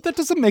 But that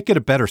doesn't make it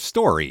a better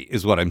story,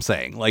 is what I'm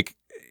saying. Like,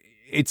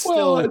 it's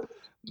still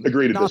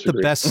not the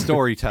best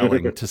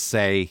storytelling to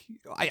say.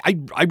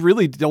 I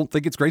really don't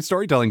think it's great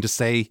storytelling to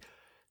say,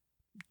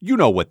 you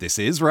know what this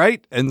is,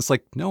 right? And it's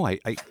like, no, I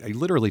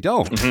literally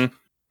don't.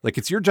 Like,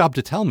 it's your job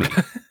to tell me.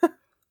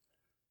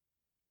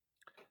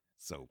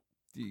 So,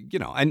 you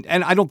know, and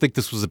I don't think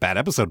this was a bad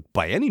episode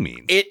by any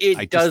means.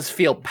 It does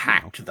feel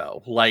packed,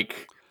 though.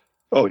 Like,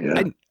 oh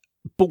yeah.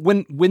 But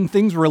when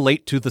things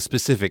relate to the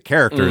specific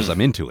characters,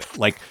 I'm into it.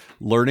 Like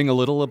learning a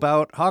little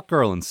about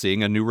Hawkgirl and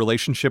seeing a new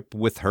relationship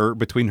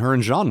between her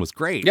and Jean was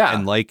great. Yeah.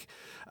 And like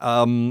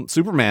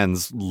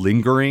Superman's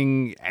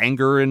lingering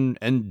anger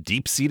and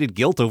deep-seated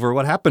guilt over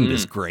what happened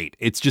is great.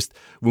 It's just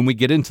when we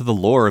get into the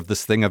lore of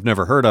this thing I've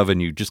never heard of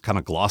and you just kind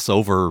of gloss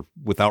over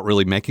without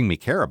really making me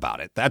care about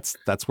it, that's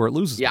where it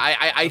loses me.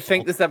 I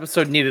think this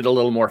episode needed a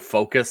little more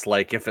focus.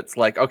 Like if it's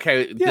like,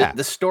 okay,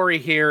 the story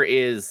here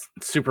is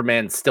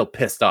Superman still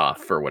pissed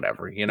off or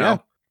whatever, you know? Yeah.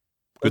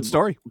 Good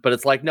story. But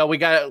it's like, no, we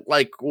got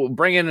like, we'll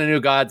bring in the new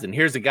gods and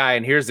here's a guy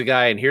and here's a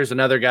guy and here's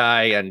another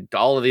guy and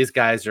all of these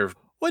guys are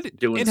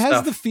doing stuff. It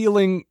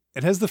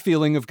has the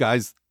feeling of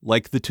guys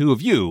like the two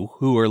of you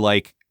who are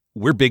like,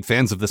 we're big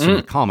fans of this from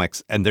the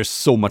comics and there's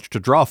so much to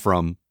draw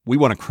from. We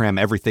want to cram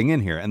everything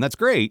in here. And that's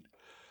great.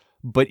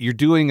 But you're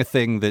doing a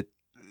thing that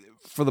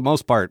for the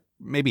most part,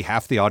 maybe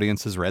half the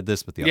audience has read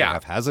this, but the other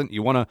half hasn't.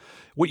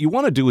 What you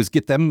want to do is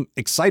get them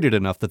excited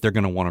enough that they're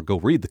going to want to go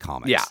read the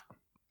comics. Yeah.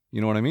 You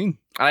know what I mean?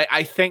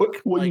 I think.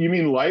 What you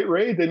mean, Light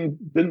Ray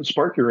didn't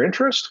spark your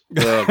interest?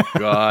 Oh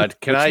God!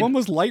 Which one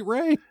was Light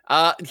Ray?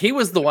 He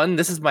was the one.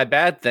 This is my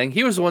bad thing.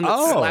 He was the one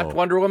that slapped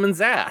Wonder Woman's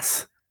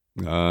ass.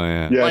 Oh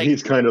yeah. Yeah, like,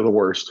 he's kind of the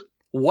worst.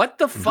 What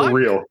the fuck? For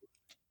real.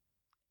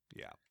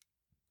 Yeah.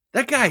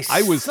 That guy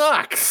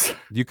sucks.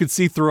 You could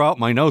see throughout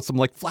my notes. I'm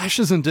like, Flash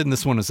isn't in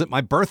this one. Is it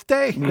my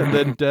birthday?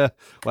 And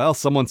then,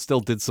 someone still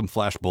did some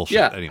Flash bullshit.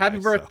 Yeah. Anyway, happy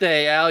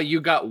birthday, Al. You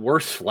got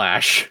worse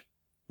Flash.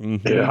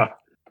 Mm-hmm. Yeah.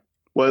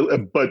 Well,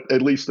 but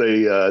at least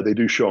they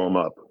do show him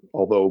up.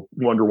 Although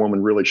Wonder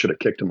Woman really should have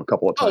kicked him a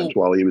couple of times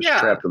while he was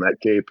trapped in that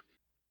cape.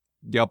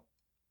 Yep.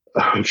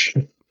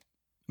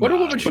 Wonder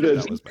Woman should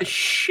have beat the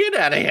shit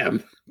out of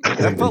him.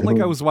 I felt like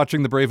I was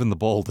watching The Brave and the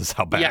Bold. Is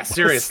how bad. Yeah,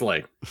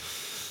 seriously.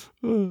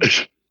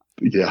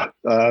 Yeah.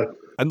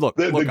 And look,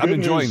 I'm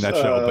enjoying that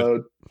show.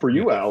 But for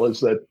you, Al,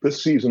 is that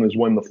this season is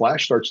when the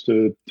Flash starts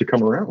to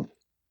come around.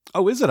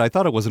 Oh, is it? I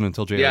thought it wasn't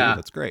until JLU. Yeah.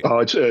 That's great. Oh,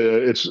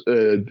 it's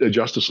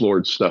Justice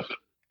Lord stuff.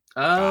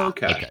 Oh,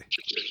 okay.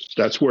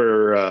 That's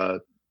where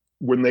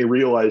when they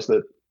realized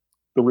that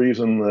the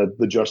reason that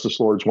the Justice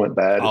Lords went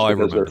bad is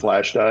because their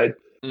Flash died.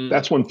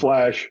 That's when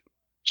Flash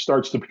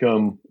starts to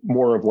become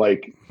more of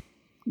like,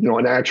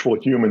 an actual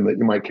human that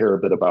you might care a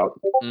bit about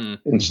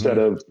instead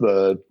of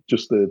the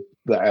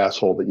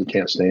asshole that you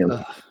can't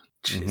stand.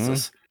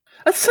 Jesus.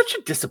 That's such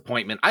a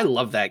disappointment. I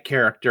love that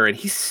character, and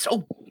he's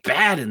so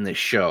bad in this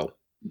show.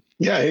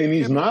 Yeah, and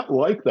he's not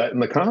like that in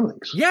the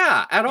comics.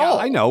 Yeah, at all.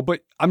 I know,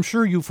 but I'm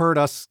sure you've heard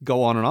us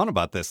go on and on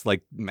about this.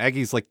 Like,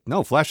 Maggie's like,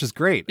 no, Flash is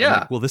great. Yeah.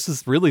 Like, well, this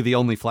is really the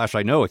only Flash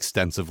I know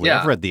extensively. Yeah.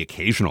 I've read the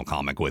occasional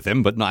comic with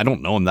him, but I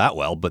don't know him that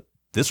well. But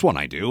this one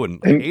I do,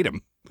 and I hate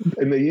him.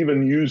 And they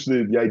even use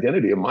the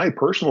identity of my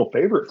personal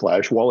favorite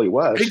Flash, Wally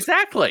West.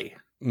 Exactly.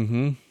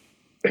 Mm-hmm.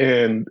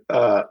 And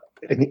the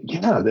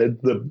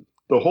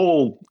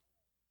whole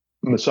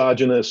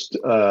misogynist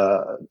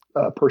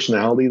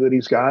personality that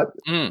he's got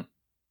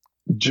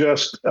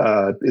just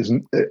is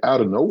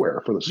out of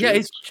nowhere for the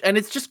series. Yeah,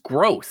 it's just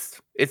gross.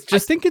 It's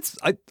just. I think it's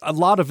a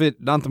lot of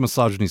it, not the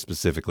misogyny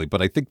specifically,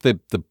 but I think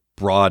that the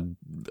broad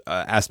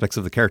aspects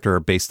of the character are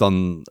based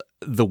on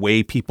the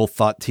way people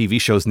thought TV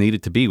shows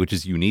needed to be, which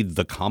is you need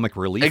the comic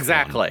relief.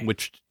 Exactly. One,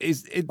 which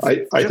is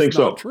I think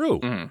so. True.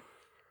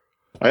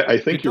 I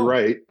think you're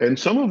right, and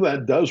some of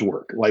that does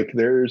work. Like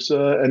there's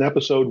an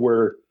episode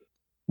where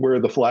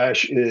the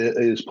Flash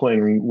is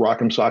playing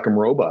Rock'em Sock'em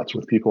Robots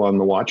with people on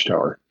the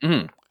Watchtower.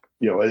 And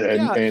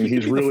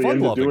he's really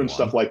into doing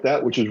stuff like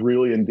that, which is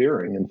really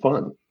endearing and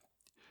fun.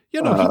 He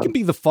can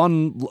be the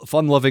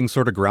fun-loving,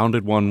 sort of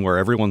grounded one where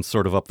everyone's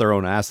sort of up their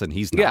own ass and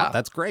he's not. Yeah.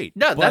 That's great.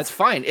 No, that's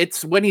fine.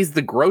 It's when he's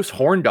the gross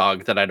horn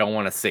dog that I don't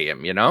want to see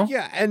him,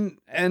 Yeah,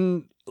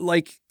 and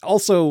like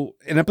also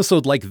an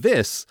episode like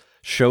this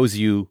shows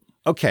you,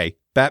 okay,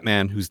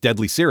 Batman, who's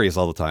deadly serious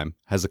all the time,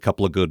 has a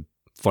couple of good,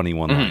 funny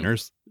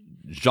one-liners.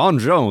 John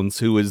Jones,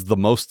 who is the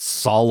most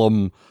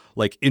solemn,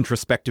 like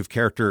introspective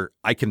character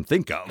I can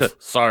think of.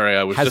 Sorry,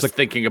 I was just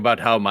thinking about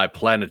how my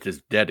planet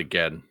is dead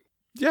again.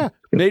 Yeah,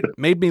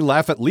 made me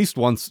laugh at least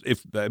once,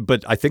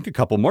 but I think a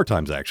couple more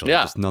times actually.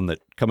 Yeah. Just none that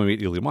come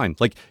immediately to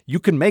mind. Like you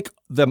can make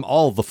them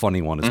all the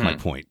funny one. Is my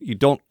point.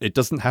 It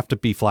doesn't have to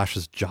be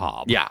Flash's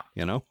job. Yeah,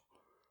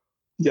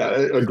 Yeah,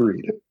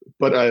 agreed.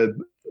 But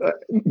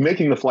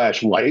making the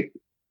Flash light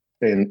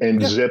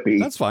and zippy,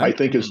 that's fine. I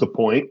think is the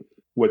point.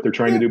 What they're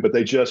trying to do, but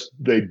they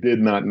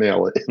did not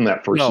nail it in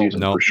that first season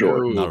for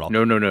sure. Not at all.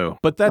 No.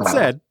 But that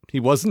said, he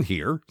wasn't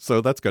here,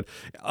 so that's good.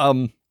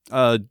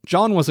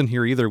 John wasn't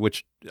here either,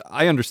 which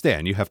I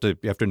understand. You have to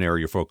narrow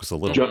your focus a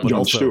little.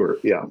 John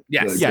Stewart, yeah.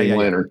 Yes. Green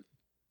Lantern.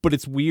 But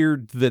it's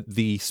weird that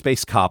the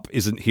space cop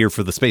isn't here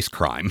for the space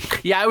crime.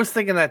 Yeah, I was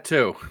thinking that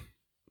too.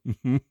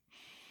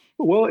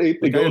 Well,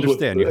 it goes with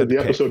the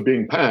episode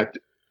being packed.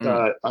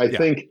 I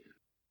think.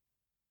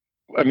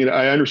 I mean,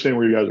 I understand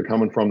where you guys are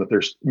coming from, that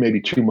there's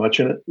maybe too much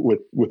in it with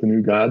the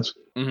New Gods,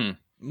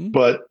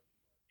 but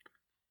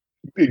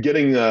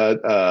giving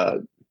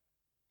the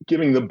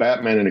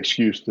Batman an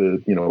excuse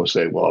to,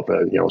 say, well,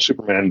 if,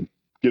 Superman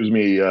gives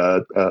me,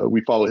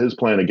 we follow his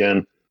plan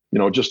again,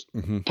 just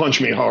punch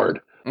me hard,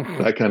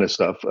 that kind of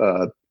stuff.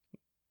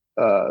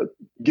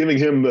 Giving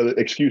him the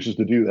excuses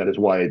to do that is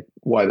why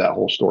that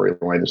whole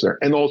storyline is there.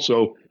 And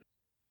also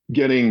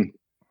getting,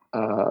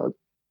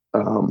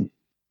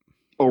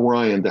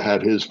 Orion to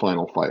have his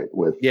final fight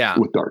with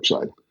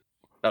Darkseid,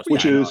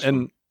 which is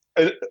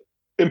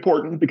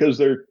important because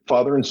they're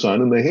father and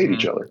son and they hate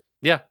each other.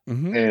 Yeah,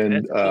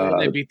 and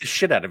they beat the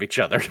shit out of each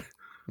other.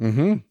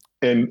 And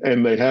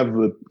they have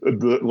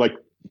the like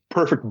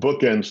perfect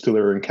bookends to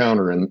their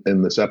encounter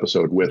in this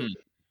episode with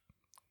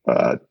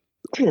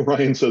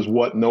Orion says,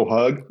 "What? No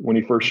hug?" when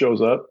he first shows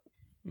up,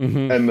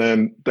 and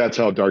then that's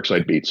how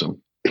Darkseid beats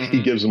him.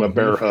 He gives him a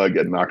bear hug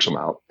and knocks him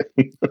out.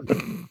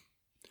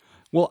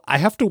 Well, I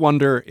have to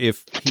wonder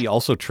if he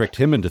also tricked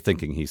him into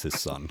thinking he's his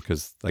son,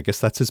 because I guess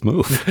that's his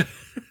move.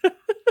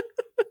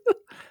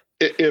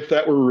 If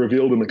that were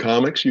revealed in the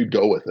comics, you'd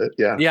go with it.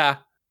 Yeah.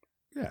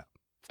 Yeah.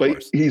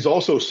 But he's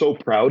also so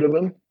proud of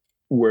him,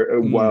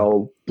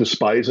 while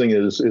despising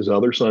his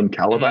other son,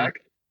 Kalibak,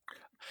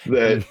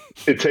 that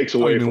it takes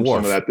away from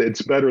some of that.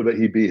 It's better that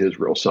he be his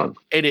real son.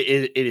 It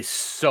is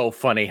so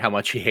funny how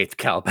much he hates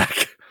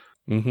Kalibak.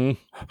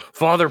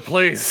 Father,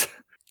 please.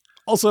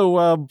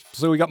 Also,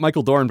 so we got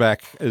Michael Dorn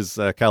back as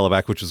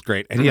Kalibak, which was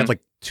great, and he had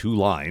like 2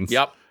 lines.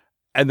 Yep.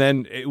 And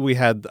then we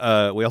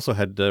also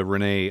had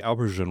Renee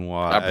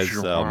Auberjonois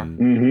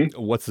as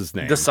what's his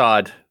name?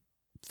 Desaad.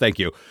 Thank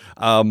you.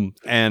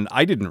 And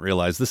I didn't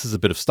realize this is a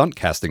bit of stunt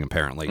casting.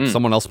 Apparently,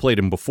 someone else played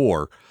him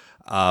before,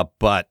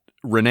 but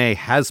Renee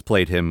has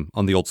played him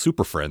on the old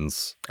Super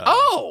Friends.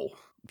 Show.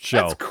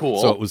 That's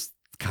cool. So it was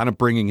kind of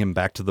bringing him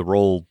back to the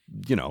role,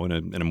 in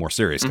a more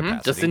serious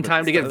capacity. Just in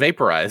time to get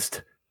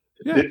vaporized.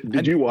 Yeah.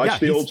 Did you watch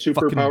the old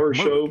Superpower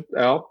show,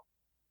 Al?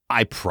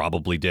 I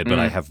probably did, but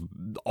I have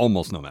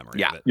almost no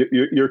memory of it.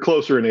 You're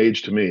closer in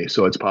age to me,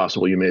 so it's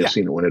possible you may have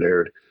seen it when it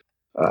aired.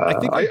 I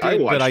think I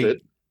watched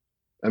it,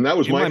 and that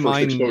was my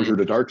first exposure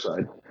to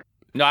Darkseid.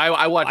 No,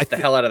 I watched the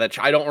hell out of that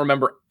show. I don't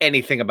remember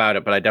anything about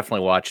it, but I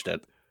definitely watched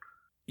it.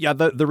 Yeah,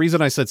 the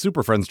reason I said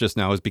Super Friends just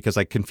now is because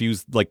I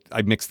confused,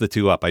 I mixed the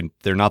two up.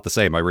 They're not the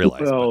same, I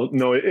realized. Well,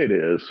 no, it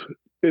is.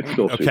 It's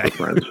still Super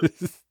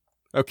Friends.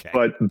 Okay.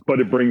 But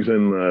it brings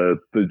in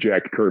the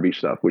Jack Kirby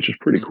stuff, which is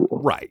pretty cool.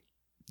 Right.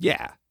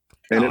 Yeah.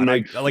 And it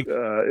makes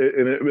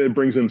it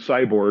brings in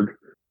Cyborg.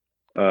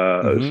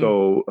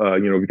 So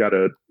we've got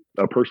a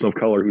person of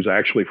color who's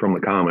actually from the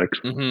comics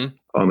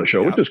on the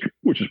show,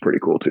 which is pretty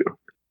cool too.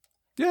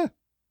 Yeah.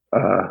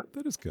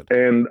 That is good.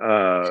 And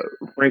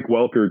Frank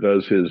Welker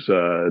does his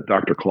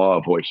Dr.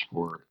 Claw voice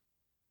for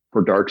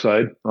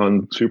Darkseid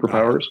on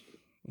Superpowers.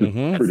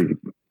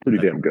 Pretty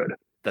damn good.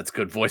 That's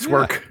good voice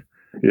work.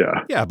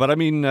 Yeah. Yeah, but I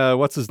mean,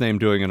 what's his name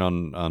doing it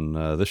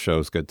on this show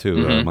is good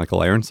too.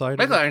 Michael Ironside.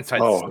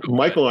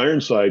 Michael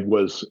Ironside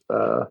was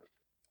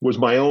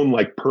my own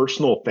like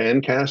personal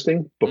fan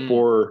casting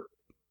before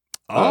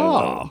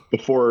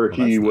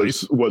he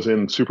was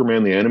in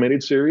Superman the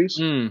Animated Series.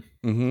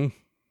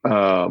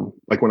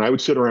 Like when I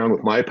would sit around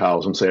with my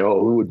pals and say,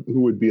 "Oh,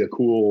 who would be a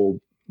cool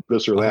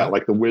this or that?"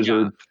 Like the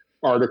Wizard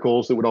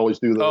articles that would always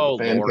do the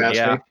fan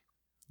casting.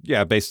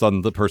 Yeah, based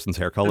on the person's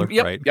hair color,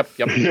 right? Yep.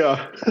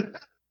 Yeah.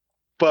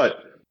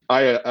 But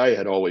I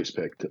had always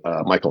picked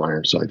Michael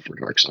Ironside for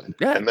Darkseid.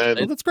 Yeah, and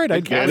then that's great.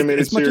 The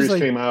animated series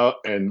came out,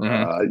 and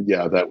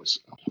that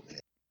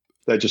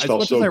just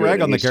felt so good. As much as I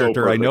rag on the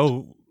character, I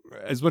know.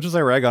 As much as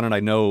I rag on it, I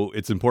know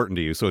it's important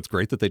to you. So it's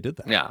great that they did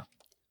that. Yeah.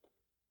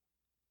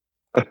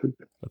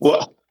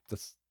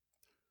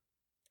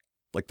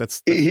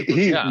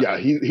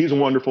 He's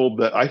wonderful.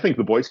 That I think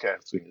the voice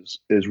casting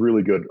is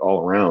really good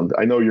all around.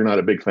 I know you're not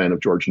a big fan of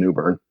George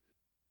Newbern.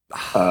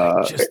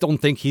 I just don't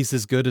think he's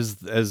as good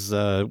as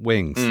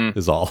Wings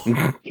is all.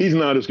 He's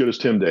not as good as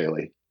Tim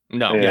Daly.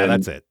 No. Yeah,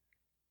 that's it.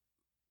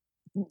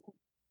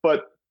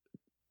 But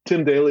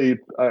Tim Daly,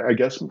 I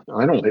guess,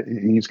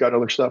 he's got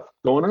other stuff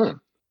going on.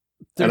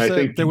 I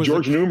think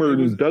George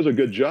Newbern does a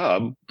good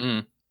job.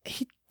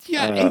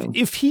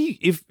 If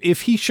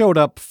he showed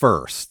up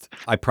first,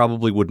 I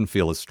probably wouldn't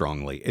feel as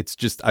strongly. It's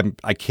just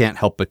I can't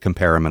help but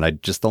compare him, and I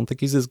just don't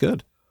think he's as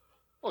good.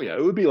 Oh yeah,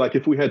 it would be like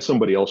if we had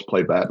somebody else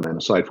play Batman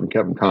aside from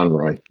Kevin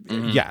Conroy. Yeah,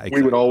 exactly.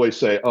 We would always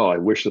say, "Oh, I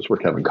wish this were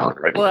Kevin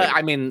Conroy." Well,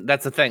 I mean,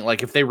 that's the thing.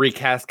 Like if they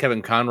recast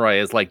Kevin Conroy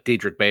as like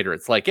Diedrich Bader,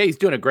 it's like, hey, he's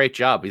doing a great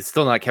job. He's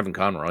still not Kevin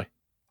Conroy.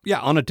 Yeah,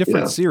 on a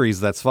different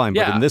series, that's fine.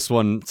 But in this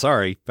one,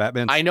 sorry,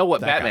 Batman. I know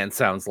what Batman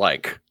sounds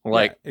like.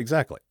 Like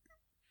exactly.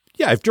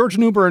 Yeah, if George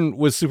Newbern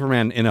was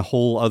Superman in a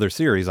whole other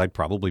series, I'd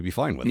probably be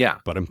fine with it.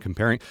 But I'm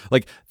comparing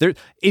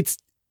it's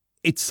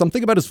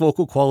something about his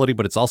vocal quality,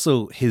 but it's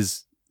also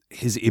his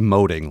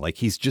emoting. Like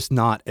he's just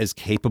not as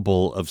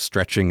capable of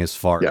stretching as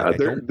far. Yeah,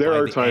 there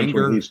are times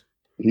when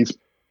he's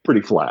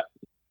pretty flat.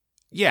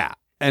 Yeah,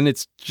 and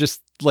it's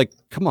just like,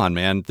 come on,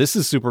 man. This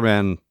is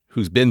Superman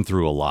who's been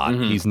through a lot.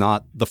 He's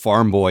not the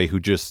farm boy who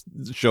just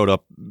showed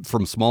up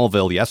from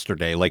Smallville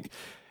yesterday. Like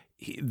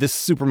this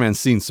Superman's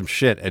seen some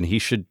shit, and he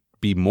should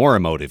be more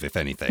emotive, if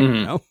anything.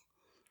 You know.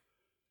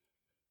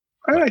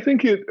 I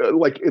think it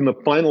like in the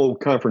final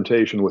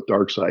confrontation with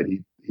Darkseid,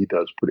 he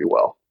does pretty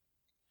well.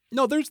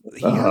 No, he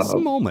has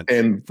some moments,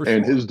 and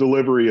his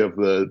delivery of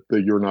the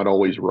 "you're not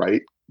always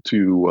right"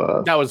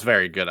 to that was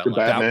very good.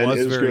 Batman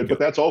is good, but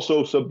that's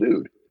also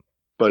subdued.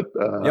 But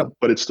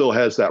it still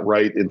has that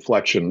right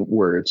inflection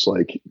where it's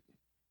like,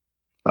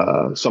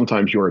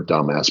 sometimes you're a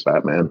dumbass,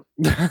 Batman.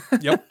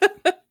 Yep.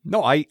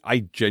 No, I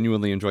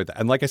genuinely enjoyed that,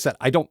 and like I said,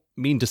 I don't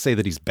mean to say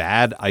that he's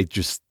bad. I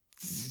just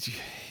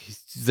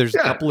there's a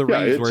couple of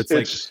reads where it's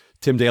like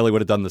Tim Daly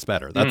would have done this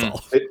better. That's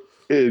all.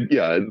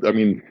 I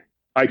mean,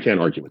 I can't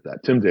argue with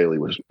that. Tim Daly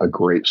was a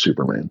great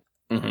Superman.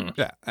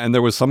 Yeah, and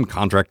there was some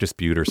contract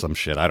dispute or some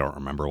shit. I don't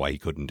remember why he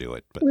couldn't do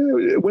it. But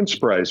it wouldn't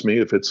surprise me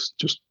if it's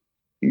just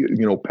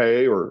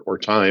pay or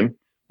time.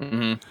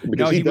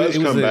 Because he does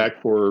come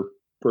back for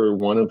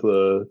one of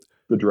the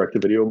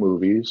direct-to-video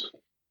movies,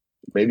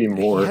 maybe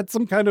more. He had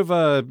some kind of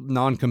a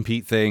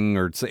non-compete thing,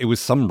 or it was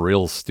some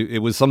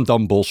it was some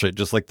dumb bullshit,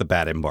 just like the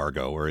Bat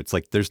embargo, where it's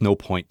like there's no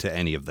point to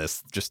any of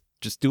this. Just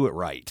do it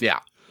right. Yeah.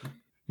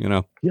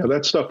 Yeah,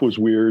 that stuff was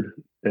weird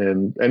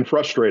and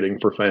frustrating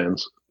for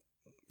fans,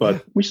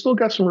 but we still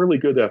got some really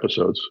good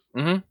episodes.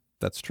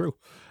 That's true.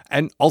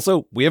 And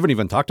also, we haven't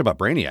even talked about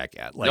Brainiac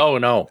yet. Like,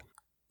 no.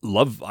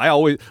 I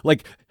always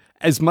like,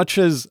 as much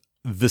as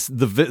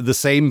the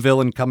same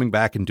villain coming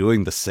back and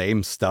doing the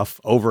same stuff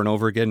over and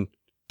over again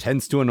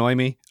tends to annoy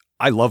me.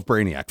 I love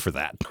Brainiac for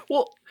that.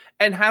 Well,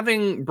 and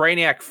having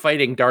Brainiac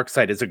fighting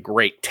Darkseid is a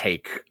great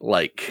take.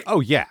 Like, oh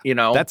yeah,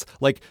 that's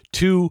like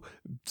two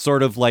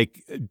sort of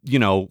like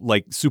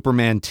like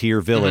Superman tier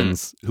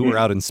villains who are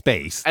out in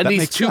space, and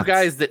these two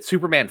guys that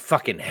Superman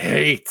fucking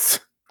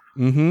hates.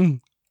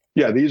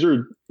 Yeah, these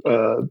are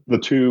the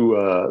two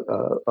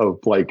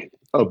of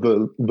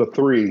the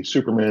three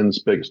Superman's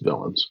biggest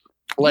villains.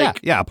 Like,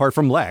 yeah, apart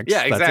from Lex.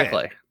 Yeah,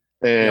 exactly.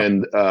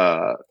 And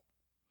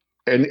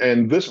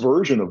and this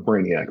version of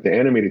Brainiac, the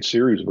animated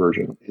series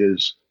version,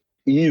 is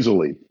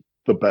easily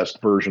the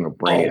best version of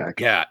Brainiac.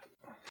 Yeah.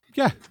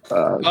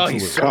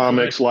 He's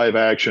comics, live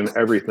action,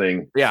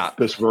 everything. Yeah.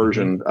 This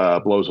version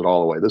blows it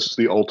all away. This is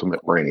the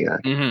ultimate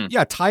Brainiac.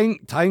 Yeah, tying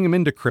him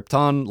into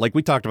Krypton, like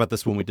we talked about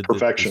this when we did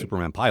the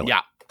Superman pilot.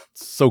 Yeah.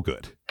 So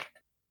good.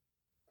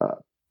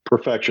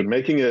 perfection.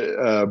 Making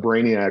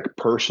Brainiac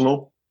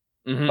personal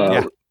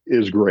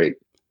is great.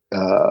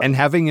 And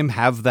having him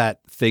have that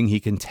thing he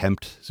can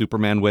tempt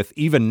Superman with,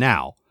 even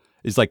now,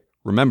 is like,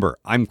 remember,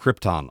 I'm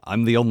Krypton.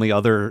 I'm the only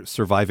other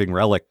surviving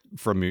relic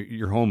from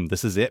your home.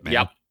 This is it, man.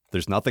 Yep.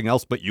 There's nothing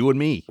else but you and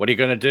me. What are you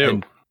going to do?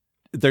 And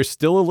there's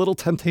still a little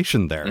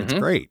temptation there. It's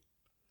great.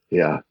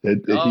 Yeah.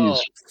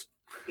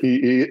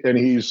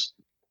 He's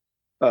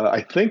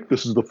I think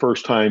this is the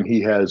first time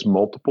he has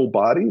multiple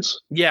bodies.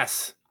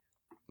 Yes.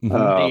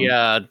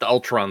 The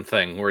Ultron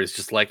thing where he's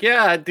just like,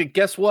 yeah,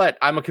 guess what?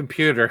 I'm a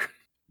computer.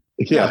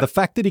 Yeah, the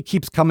fact that he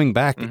keeps coming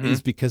back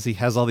is because he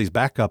has all these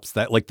backups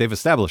that, like, they've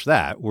established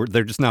that, where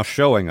they're just now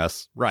showing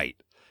us, right,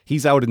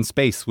 he's out in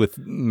space with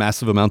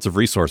massive amounts of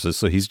resources,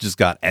 so he's just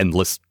got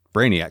endless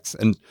Brainiacs.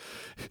 And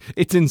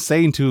it's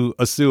insane to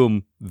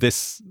assume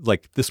this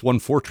one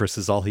fortress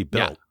is all he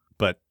built. Yeah.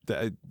 But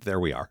there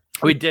we are.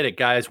 We did it,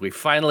 guys. We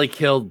finally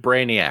killed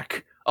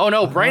Brainiac. Oh,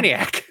 no,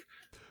 Brainiac.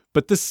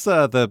 But this,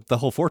 the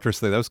whole fortress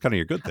thing, that was kind of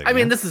your good thing. I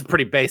mean, this is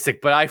pretty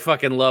basic, but I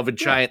fucking love a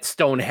giant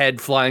stone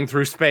head flying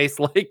through space.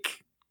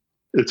 Like,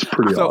 it's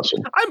pretty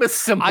awesome. I'm a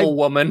simple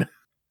woman.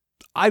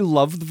 I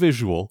love the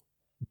visual,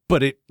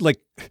 but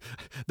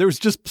there was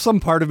just some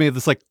part of me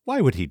that's like,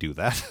 why would he do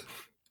that?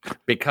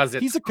 Because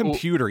he's a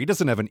computer. He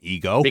doesn't have an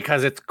ego.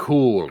 Because it's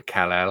cool,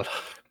 Kal-El.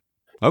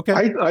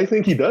 Okay. I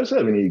think he does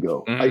have an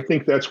ego. I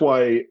think that's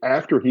why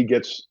after he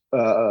gets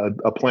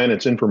a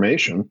planet's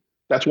information,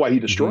 that's why he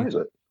destroys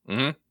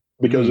it.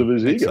 Because of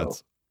his ego.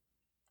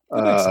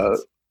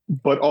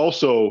 But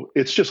also,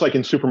 it's just like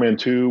in Superman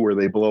 2 where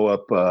they blow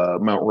up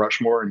Mount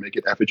Rushmore and make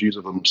it effigies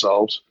of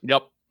themselves.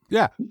 Yep.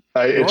 Yeah.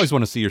 You always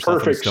want to see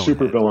yourself perfect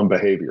supervillain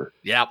behavior.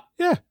 Yep.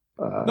 Yeah.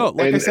 No,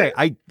 like I say,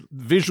 I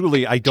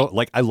don't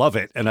like. I love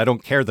it, and I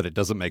don't care that it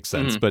doesn't make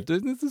sense. But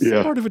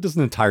part of it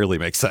doesn't entirely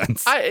make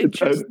sense.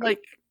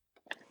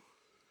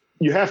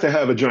 You have to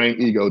have a giant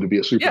ego to be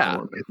a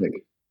supervillain. I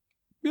think.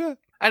 Yeah.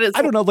 And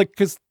I don't know, like,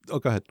 because go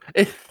ahead.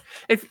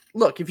 If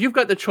you've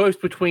got the choice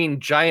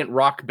between giant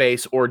rock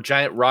base or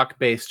giant rock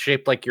base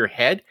shaped like your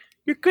head,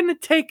 you're gonna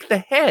take the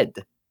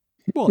head.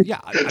 Well,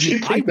 yeah. I mean, you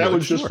think that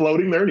was just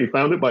floating there and he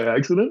found it by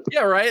accident?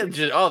 Yeah, right.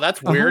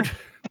 That's weird.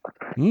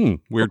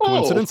 Weird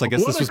coincidence. I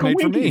guess this was made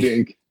for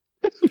me.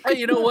 Hey,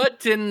 you know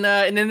what? In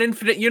an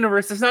infinite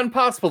universe, it's not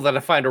impossible that I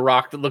find a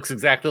rock that looks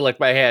exactly like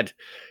my head.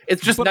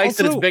 It's just nice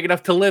that it's big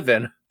enough to live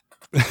in.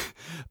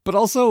 But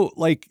also,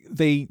 like,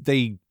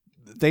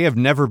 they have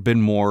never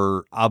been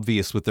more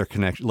obvious with their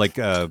connection, like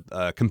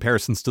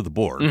comparisons to the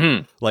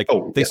Borg. Like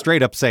they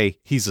straight up say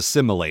he's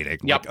assimilating.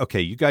 Yep. Like,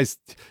 okay, you guys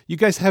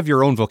have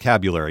your own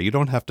vocabulary. You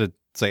don't have to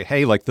say,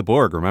 hey, like the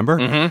Borg,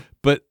 remember?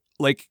 But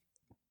like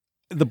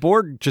the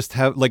Borg just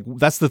have, like,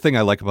 that's the thing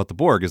I like about the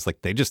Borg is,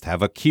 like, they just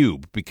have a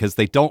cube because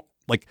they don't,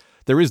 like,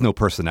 there is no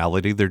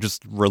personality. They're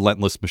just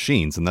relentless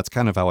machines. And that's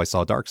kind of how I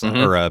saw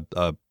Darkseid or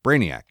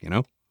Brainiac, you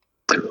know?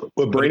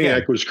 But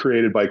Brainiac was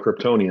created by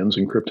Kryptonians,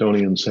 and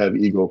Kryptonians have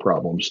ego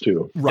problems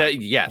too.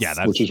 Right. Yes.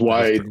 Yeah, which is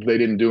why they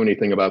didn't do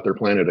anything about their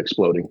planet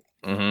exploding.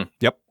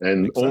 Yep.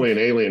 And only an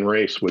alien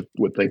race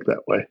would think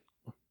that way.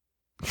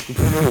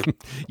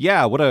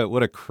 Yeah. What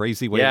a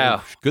crazy way. Yeah.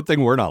 Good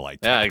thing we're not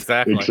like that. Yeah.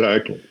 Exactly.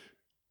 Exactly.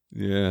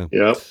 Yeah.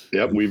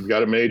 Yep. We've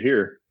got it made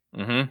here.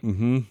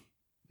 I'm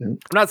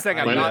not saying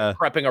I'm not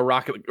prepping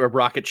a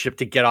rocket ship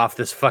to get off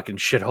this fucking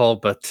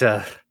shithole, but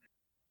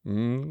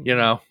you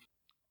know.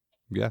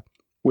 Yeah.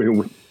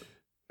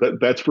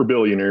 That's for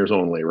billionaires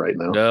only right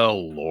now. Oh,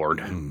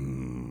 Lord.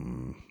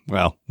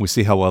 Well, we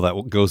see how well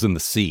that goes in the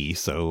sea,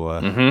 so,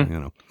 you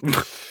know.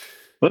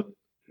 But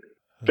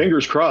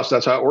fingers crossed,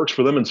 that's how it works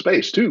for them in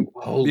space, too.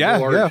 Oh, Lord.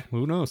 Yeah,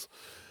 who knows?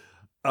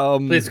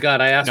 Please,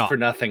 God, I asked for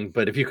nothing,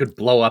 but if you could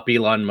blow up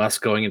Elon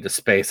Musk going into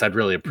space, I'd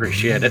really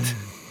appreciate it.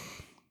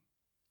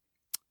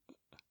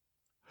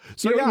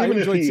 So, I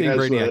enjoyed seeing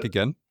Brainiac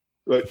again.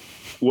 Well,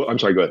 I'm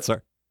sorry, go ahead.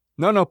 Sorry.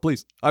 No,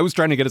 please. I was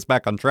trying to get us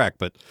back on track,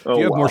 but if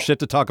you have more shit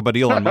to talk about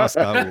Elon Musk,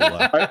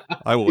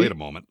 I will wait a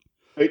moment.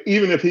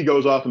 Even if he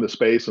goes off into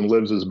space and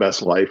lives his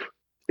best life,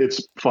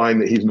 it's fine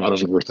that he's not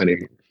on Earth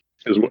anymore,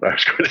 is what I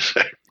was going to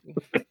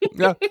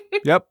say.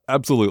 Yep,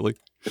 absolutely.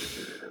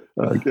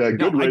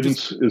 Good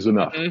riddance is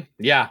enough.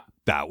 Yeah.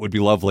 That would be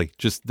lovely.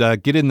 Just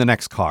get in the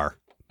next car,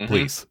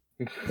 please.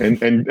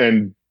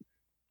 And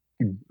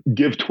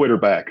give Twitter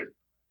back.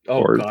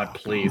 Oh, God,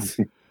 please.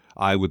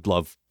 I would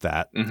love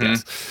that.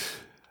 Yes.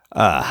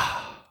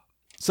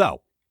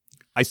 So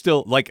I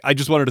still, like, I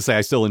just wanted to say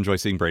I still enjoy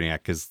seeing Brainiac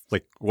because,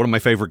 like, one of my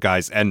favorite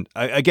guys. And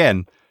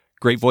again,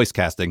 great voice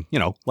casting, you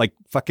know, like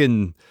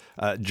fucking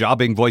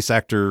jobbing voice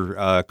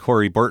actor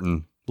Corey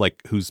Burton,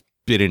 like, who's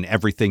been in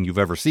everything you've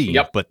ever seen,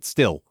 but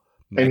still.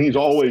 And he's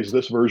always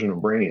this version of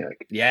Brainiac.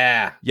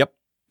 Yeah. Yep.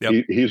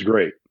 He's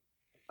great.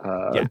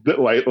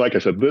 Like I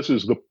said, this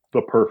is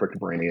the perfect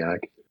Brainiac.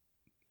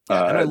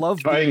 And I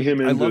love tying him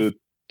into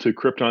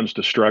Krypton's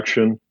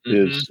destruction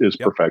is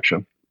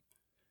perfection.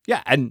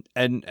 Yeah, and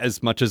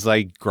as much as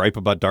I gripe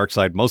about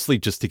Darkseid, mostly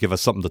just to give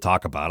us something to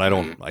talk about, I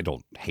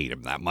don't hate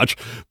him that much.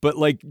 But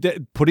like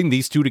putting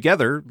these two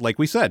together, like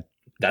we said,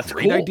 That's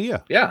great cool.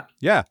 idea. Yeah.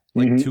 Yeah.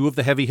 Like two of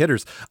the heavy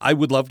hitters. I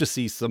would love to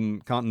see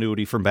some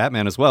continuity from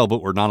Batman as well,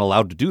 but we're not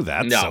allowed to do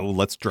that. No. So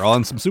let's draw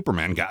in some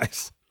Superman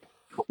guys.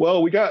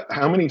 Well, we got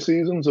how many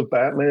seasons of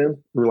Batman?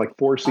 There were like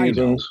 4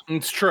 seasons.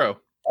 It's true.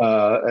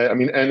 I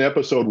mean, and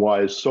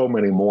episode-wise, so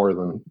many more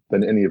than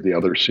any of the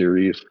other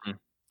series.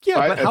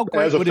 Yeah, but how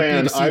great as a would fan,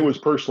 it be to see... I was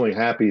personally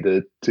happy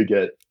to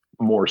get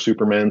more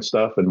Superman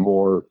stuff and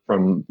more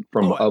from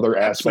other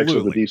aspects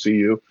of the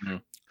DCU.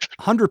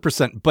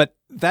 100%. But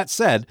that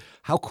said,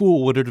 how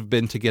cool would it have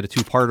been to get a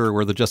 2-parter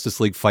where the Justice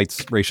League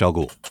fights Ra's al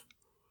Ghul?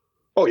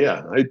 Oh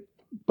yeah,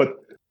 but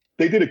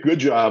they did a good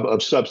job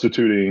of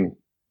substituting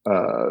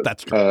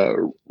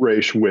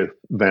Ra's with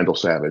Vandal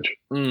Savage.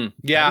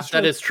 Yeah,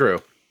 that is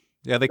true.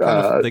 Yeah, they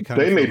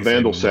made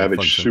Vandal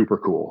Savage super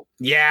cool.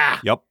 Yeah.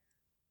 Yep.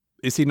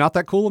 Is he not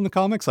that cool in the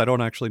comics? I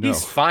don't actually know.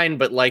 He's fine,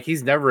 but like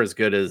he's never as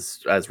good as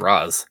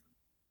Ra's.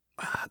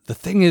 The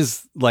thing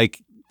is,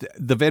 like,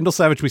 the Vandal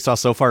Savage we saw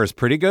so far is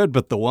pretty good,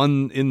 but the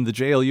one in the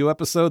JLU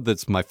episode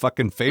that's my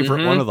fucking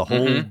favorite one of the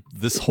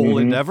whole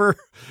endeavor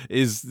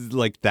is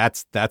like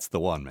that's the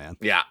one, man.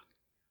 Yeah.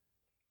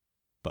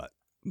 But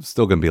it's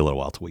still gonna be a little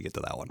while till we get to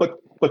that one.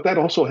 But that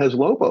also has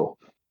Lobo.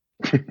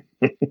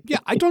 Yeah,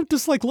 I don't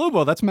dislike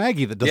Lobo. That's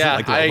Maggie that doesn't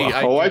like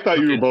Lobo. I thought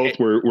you both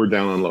were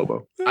down on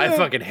Lobo. I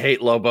fucking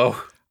hate Lobo.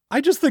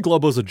 I just think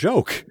Lobo's a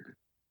joke.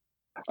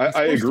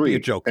 I agree. A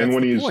joke. And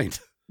That's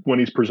when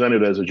he's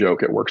presented as a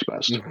joke, it works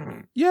best.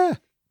 Yeah.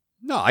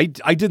 No, I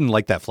didn't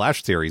like that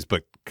Flash series,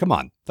 but come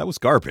on, that was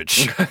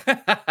garbage.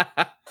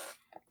 That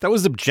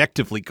was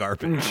objectively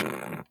garbage.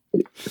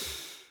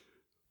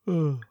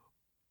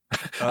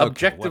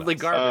 Objectively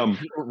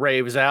garbage.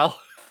 Raves, Al.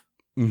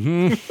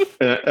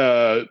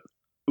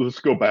 Let's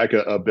go back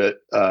a bit.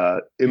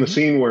 In the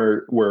scene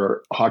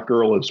where Hawk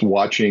Girl is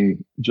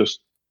watching just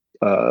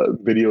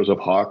videos of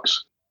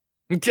hawks.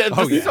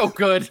 So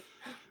good.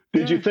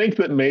 Did you think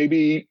that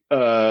maybe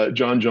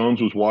John Jones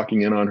was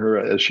walking in on her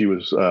as she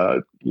was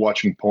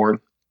watching porn?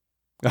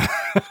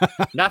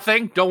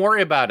 Nothing. Don't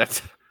worry about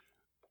it.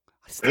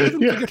 I still haven't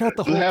figured out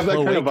the whole have that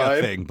kind of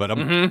vibe thing, but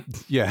I'm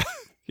yeah.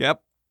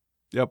 Yep.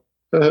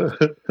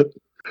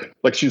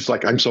 Like she's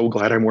like, I'm so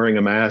glad I'm wearing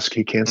a mask.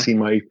 He can't see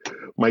my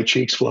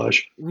cheeks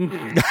flush.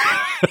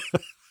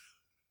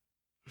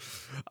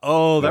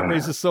 Oh, that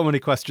raises so many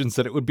questions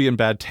that it would be in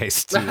bad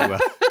taste to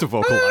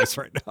vocalize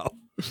right now.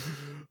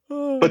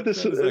 But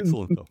this is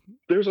excellent, though.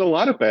 There's a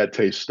lot of bad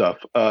taste stuff,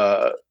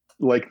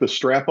 like the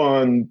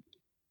strap-on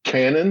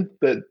cannon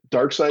that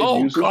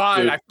Darkseid uses.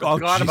 I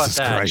forgot about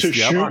that. To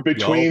shoot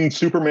between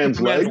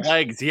Superman's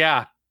legs.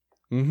 Yeah.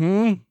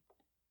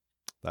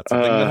 That's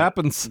the thing that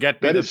happens.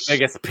 Get me the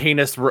biggest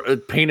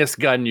penis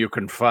gun you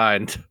can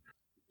find.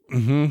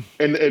 And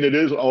it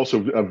is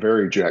also a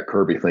very Jack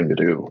Kirby thing to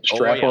do.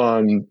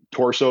 Strap-on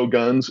torso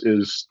guns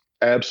is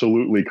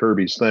absolutely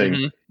Kirby's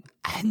thing.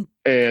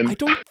 And I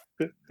don't.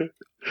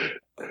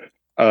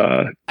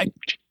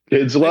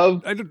 Kids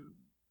love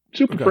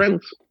Super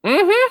Friends.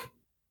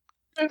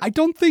 I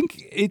don't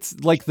think it's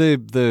like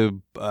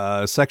the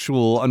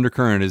sexual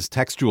undercurrent is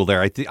textual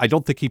there. I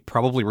don't think he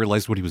probably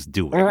realized what he was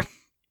doing.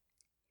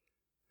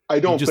 I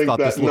don't think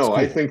that. No, cool.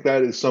 I think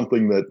that is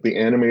something that the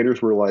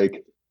animators were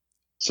like,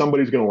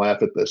 somebody's going to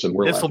laugh at this, and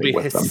this will be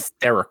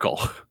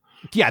hysterical.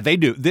 Yeah, they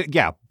do.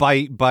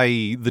 By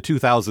the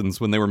 2000s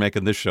when they were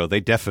making this show, they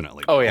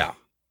definitely. Oh yeah,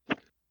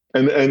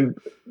 and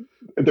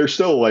they're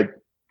still like,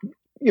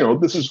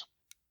 this is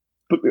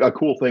a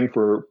cool thing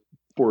for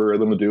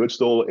them to do. It's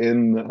still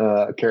in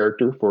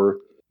character for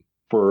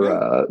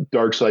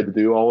Darkseid to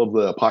do. All of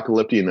the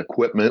apocalyptic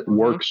equipment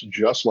works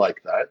just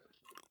like that.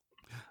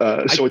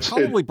 So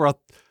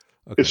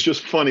it's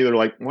just funny. They're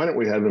like, why don't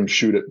we have them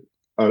shoot it?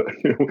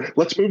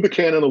 Let's move the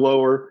cannon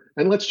lower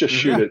and let's just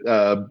shoot it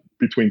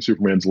between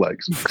Superman's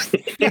legs.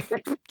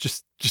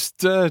 just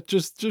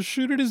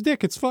shoot at his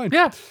dick. It's fine.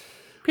 Yeah.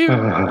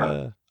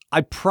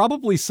 I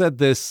probably said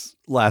this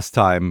last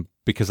time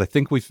because I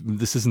think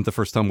this isn't the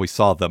first time we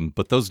saw them,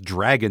 but those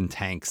dragon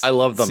tanks, I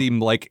love them. Seem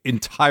like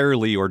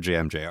entirely your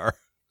jam, JR.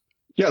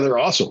 Yeah, they're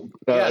awesome.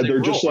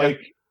 They're just like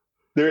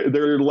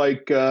they're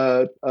like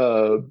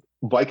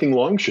Viking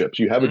longships.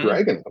 You have a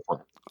dragon in the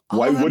front.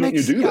 Why wouldn't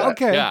you do that?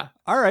 Okay. Yeah.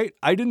 All right.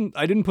 I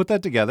didn't put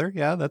that together.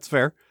 Yeah, that's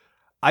fair.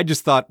 I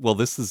just thought, well,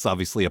 this is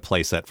obviously a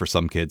playset for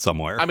some kid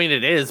somewhere. I mean,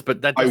 it is,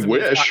 but that doesn't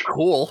mean it's not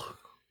cool.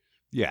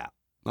 Yeah.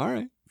 All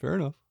right. Fair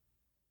enough.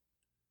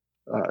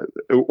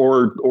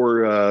 Or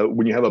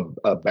when you have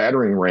a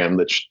battering ram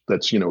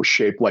that's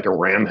shaped like a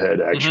ram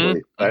head,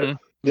 actually.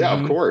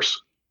 Of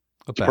course.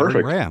 A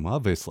battering ram,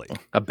 obviously.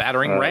 A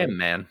battering ram,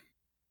 man.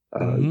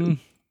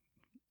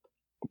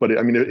 But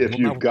I mean, if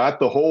you've got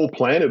the whole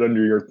planet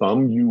under your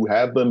thumb, you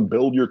have them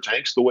build your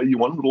tanks the way you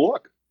want them to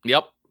look.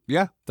 Yep.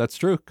 Yeah, that's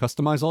true.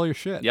 Customize all your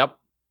shit. Yep.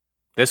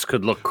 This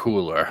could look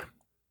cooler.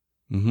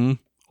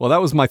 Well,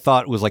 that was my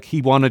thought, was like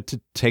he wanted to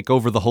take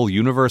over the whole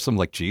universe. I'm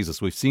like,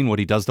 Jesus, we've seen what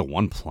he does to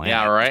one planet.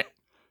 Yeah, right.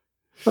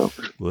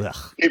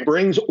 It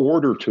brings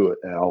order to it,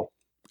 Al.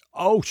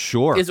 Oh,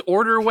 sure. Is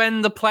order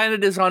when the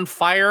planet is on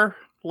fire?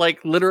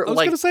 Like literally. I was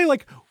going to say,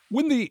 like,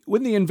 When the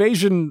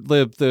invasion,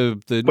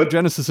 the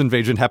Genesis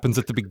invasion happens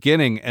at the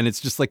beginning, and it's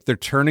just like they're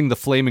turning the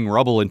flaming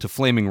rubble into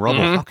flaming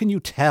rubble. How can you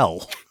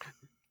tell?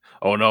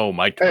 Oh no,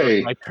 my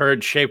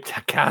turd-shaped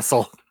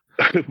castle.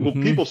 Well,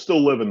 people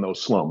still live in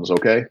those slums,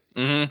 okay?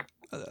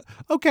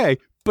 Okay,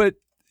 but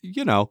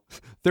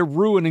they're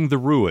ruining the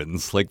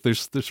ruins. Like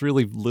there's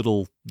really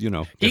little,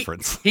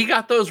 difference. He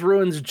got those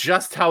ruins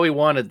just how he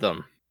wanted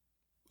them.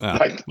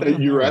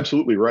 You're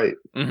absolutely right.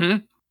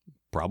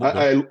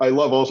 Probably. I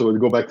love also to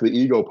go back to the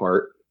ego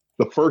part.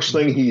 The first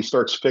thing he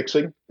starts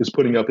fixing is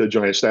putting up a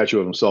giant statue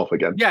of himself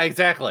again. Yeah,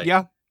 exactly.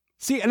 Yeah.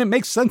 See, and it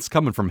makes sense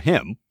coming from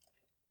him.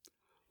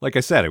 Like I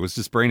said, it was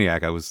just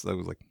Brainiac. I was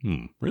like,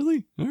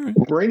 really? All right.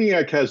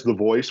 Brainiac has the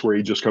voice where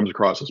he just comes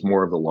across as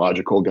more of the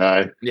logical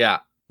guy. Yeah.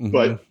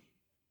 But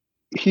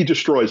he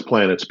destroys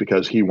planets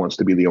because he wants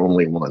to be the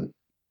only one.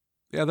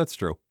 Yeah, that's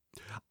true.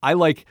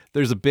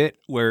 There's a bit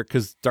where,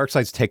 because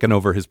Darkseid's taken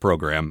over his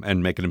program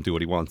and making him do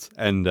what he wants.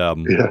 And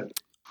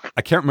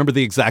I can't remember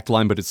the exact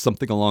line, but it's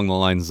something along the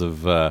lines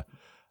of,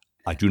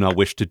 I do not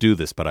wish to do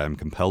this, but I am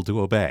compelled to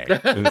obey.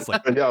 And it's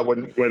like, yeah,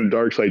 when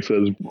Darkseid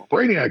says,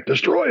 Brainiac,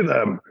 destroy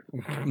them.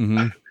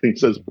 He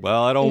says,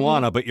 well, I don't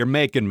want to, but you're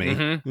making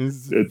me.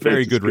 It's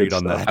very good read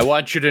on that. I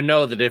want you to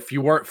know that if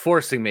you weren't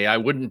forcing me, I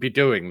wouldn't be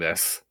doing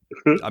this.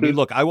 I mean,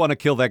 look, I want to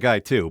kill that guy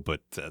too,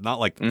 but not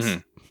like this.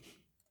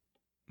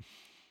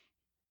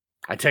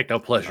 I take no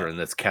pleasure in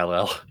this,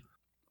 Kal-El.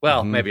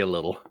 Well, maybe a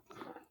little.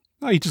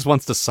 No, he just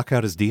wants to suck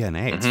out his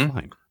DNA. It's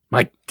fine.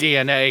 My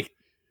DNA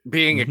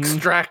being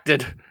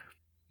extracted.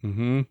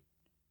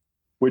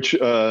 Which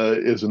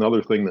is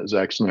another thing that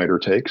Zack Snyder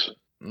takes.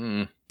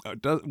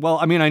 Well,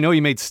 I mean, I know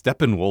he made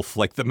Steppenwolf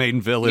like the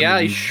main villain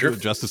in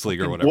Justice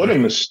League or whatever. What a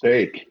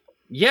mistake.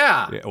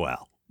 Yeah.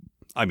 Well,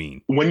 I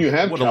mean, when you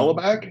have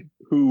Kalibak,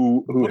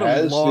 who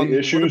has the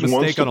issues,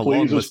 wants to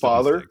please his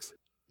father,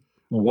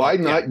 why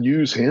not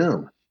use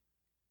him?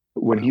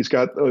 When he's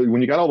got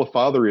when you got all the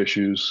father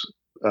issues,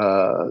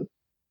 and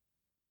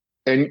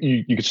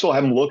you can still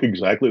have him look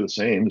exactly the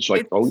same. It's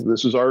like,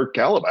 this is our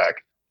Kalibak.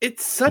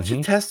 It's such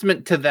a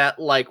testament to that.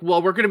 Like,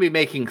 well, we're going to be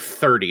making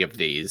 30 of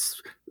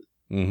these.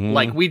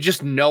 Like, we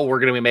just know we're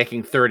going to be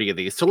making 30 of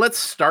these. So let's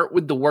start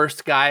with the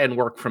worst guy and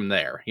work from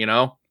there.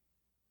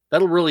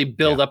 That'll really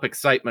build up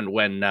excitement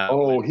when.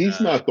 He's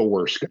not the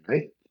worst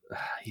guy.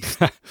 He's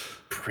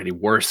pretty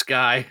worst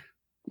guy.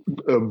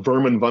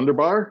 Vermin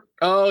Wunderbar.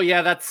 Oh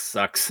yeah, that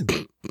sucks.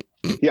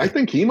 Yeah, I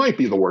think he might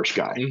be the worst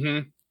guy.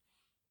 The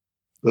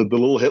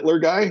little Hitler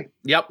guy.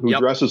 Yep. Who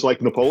dresses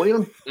like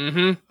Napoleon.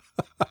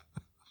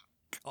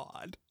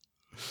 God.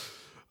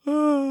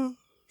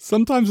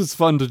 Sometimes it's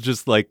fun to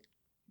just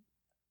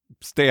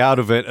stay out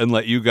of it and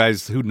let you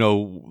guys who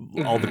know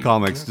all the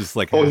comics just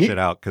hash it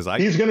out, because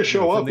he's going to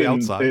show up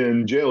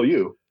in Jail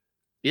U.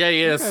 Yeah,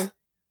 he is. Okay.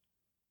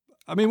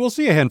 I mean, we'll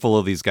see a handful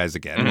of these guys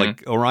again.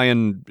 Like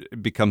Orion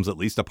becomes at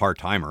least a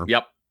part-timer.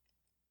 Yep.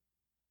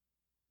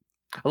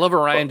 I love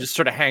Orion just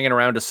sort of hanging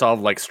around to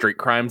solve street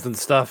crimes and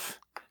stuff.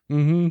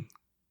 When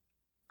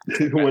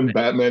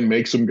Batman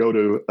makes him go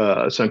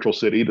to Central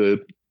City to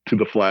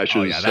the Flash's.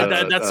 Oh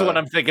yeah, that's what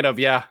I'm thinking of.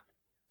 Yeah.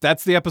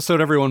 That's the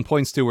episode everyone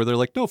points to where they're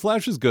like, no,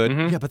 Flash is good.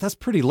 Yeah, but that's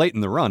pretty late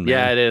in the run, man.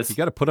 Yeah, it is. You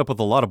got to put up with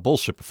a lot of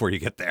bullshit before you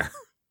get there.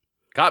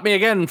 Got me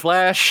again,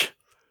 Flash.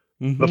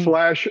 The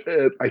Flash,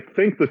 I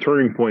think the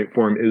turning point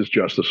for him is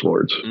Justice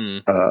Lords.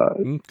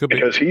 Could be.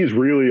 Because he's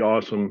really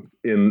awesome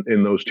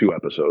in those two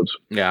episodes.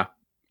 Yeah.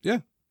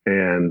 Yeah.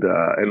 And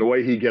the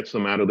way he gets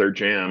them out of their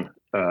jam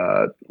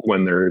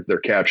when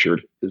they're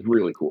captured is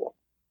really cool.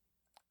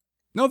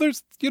 No,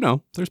 there's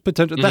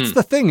potential. That's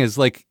the thing is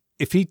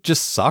if he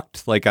just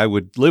sucked, I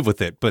would live with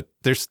it, but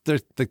there's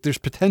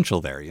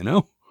potential there,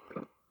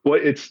 Well,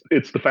 it's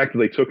the fact that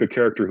they took a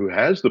character who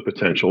has the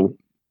potential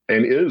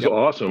and is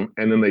awesome,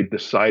 and then they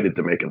decided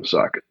to make him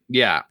suck.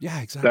 Yeah.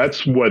 Yeah, exactly.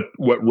 That's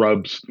what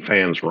rubs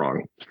fans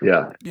wrong.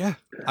 Yeah. Yeah.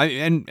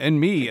 And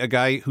me, a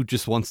guy who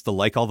just wants to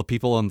like all the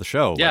people on the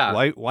show.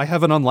 Yeah. Why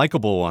have an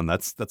unlikable one?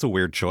 That's a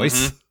weird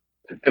choice.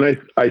 And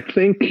I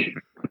think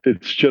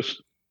it's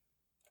just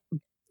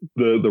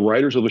the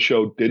writers of the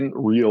show didn't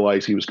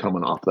realize he was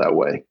coming off that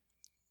way.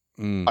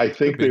 I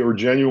think they were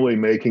genuinely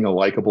making a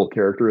likable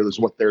character. This is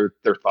what their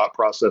thought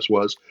process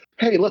was.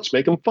 Hey, let's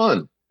make him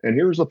fun. And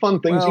here's the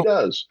fun things he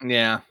does.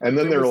 Yeah. And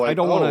then they're like,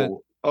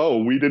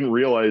 we didn't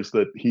realize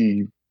that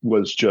he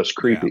was just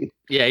creepy.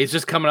 Yeah, he's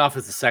just coming off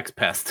as a sex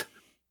pest.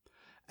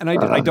 And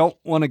I don't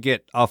want to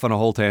get off on a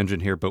whole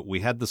tangent here, but we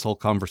had this whole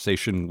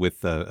conversation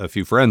with a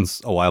few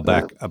friends a while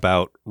back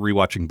about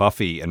rewatching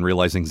Buffy and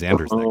realizing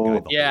Xander's that guy the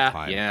whole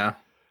time. Yeah.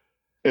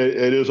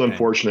 It is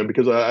unfortunate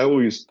because I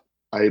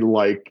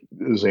like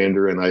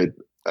Xander, and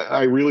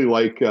I really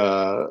like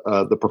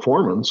the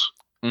performance.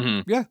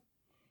 Yeah.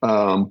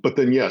 But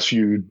then, yes,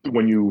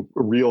 when you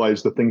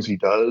realize the things he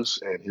does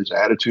and his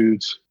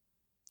attitudes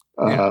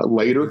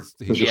later,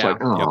 it's just like,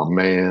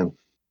 man.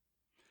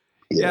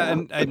 Yeah,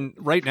 and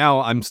right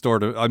now I'm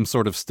sort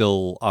of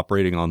still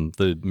operating on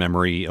the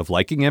memory of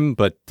liking him,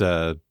 but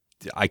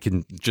I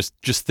can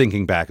just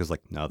thinking back is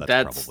like, no,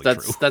 that's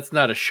probably true. That's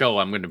not a show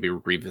I'm going to be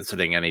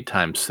revisiting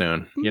anytime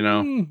soon. You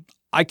know,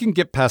 I can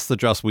get past the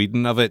Joss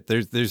Whedon of it.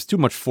 There's too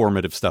much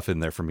formative stuff in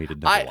there for me to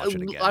never watch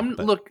it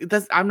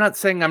again. I'm not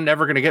saying I'm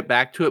never going to get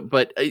back to it,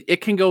 but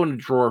it can go in a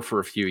drawer for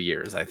a few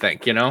years. I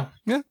think, you know.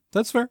 Yeah,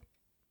 that's fair.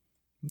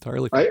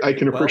 Entirely fair. I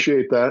can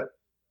appreciate that.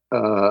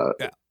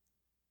 Yeah.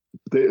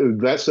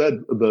 That said,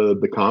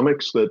 the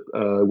comics that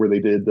where they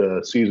did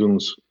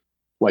seasons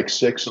like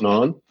 6 and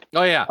on.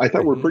 Oh yeah, I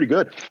thought were pretty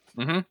good.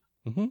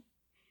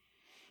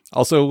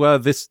 Also,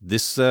 this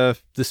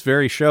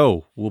very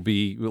show will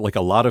be like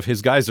a lot of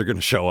his guys are going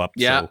to show up.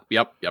 Yeah, so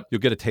yep.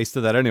 You'll get a taste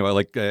of that anyway.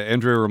 Like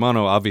Andrea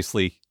Romano,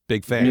 obviously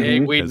big fan,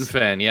 big Whedon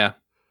fan. Yeah.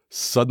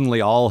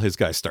 Suddenly, all his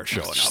guys start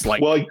showing up.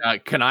 Like, well,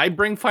 can I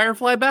bring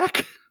Firefly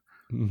back?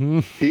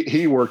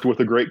 He worked with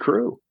a great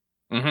crew.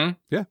 Yeah,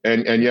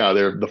 and yeah,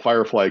 the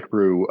Firefly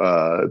crew.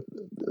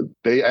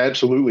 They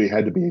absolutely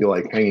had to be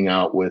like hanging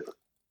out with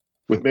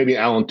maybe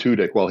Alan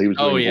Tudyk while he was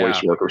doing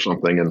voice work or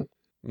something,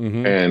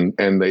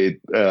 and they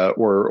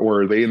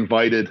or they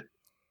invited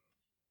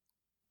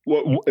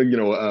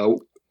the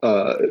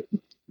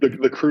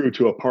crew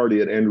to a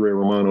party at Andrea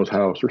Romano's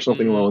house or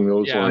something along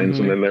those lines,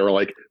 and then they were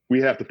like,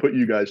 "We have to put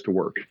you guys to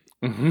work."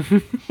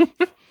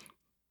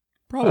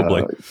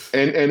 Probably,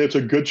 and it's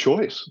a good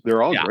choice.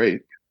 They're all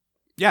great.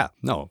 Yeah,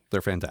 no,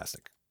 they're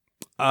fantastic.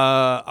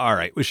 All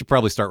right, we should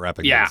probably start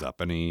wrapping things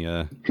up. Any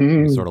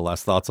sort of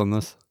last thoughts on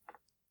this?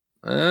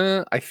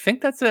 I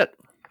think that's it.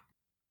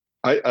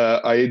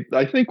 I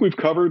think we've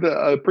covered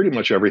pretty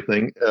much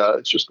everything.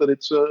 It's just that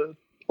it's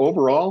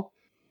overall,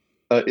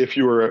 if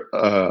you were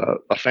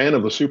a fan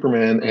of the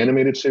Superman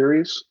animated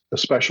series,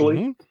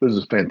 especially, this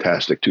is a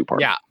fantastic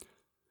 2-part. Yeah.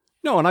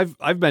 No, and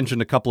I've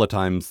mentioned a couple of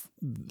times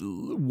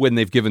when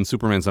they've given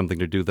Superman something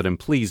to do that I'm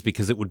pleased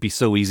because it would be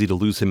so easy to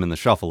lose him in the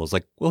shuffle. It's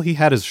like, well, he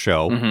had his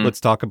show. Let's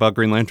talk about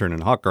Green Lantern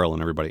and Hawkgirl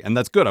and everybody. And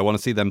that's good. I want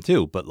to see them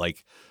too. But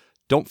like,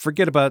 don't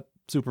forget about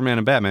Superman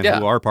and Batman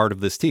who are part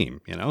of this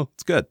team. You know,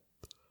 it's good.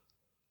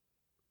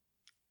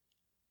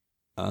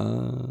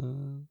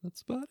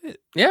 That's about it.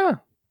 Yeah.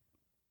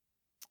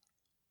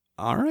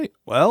 All right.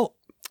 Well,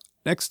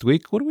 next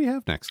week, what do we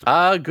have next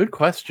week? Good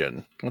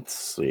question. Let's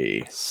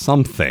see.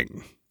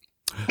 Something.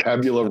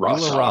 Tabula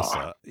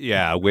Rasa.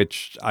 Yeah,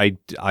 which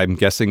I'm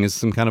guessing is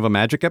some kind of a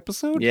magic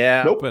episode.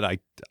 Yeah. Nope.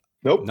 But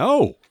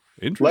No.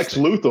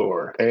 Interesting. Lex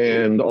Luthor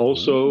and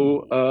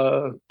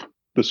also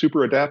the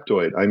Super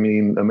Adaptoid. I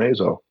mean,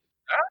 Amazo.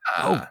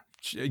 Oh,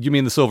 you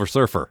mean the Silver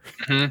Surfer?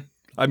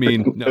 I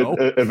mean, no.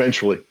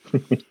 Eventually.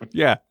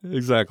 Yeah,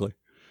 exactly.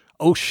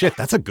 Oh shit,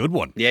 that's a good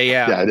one.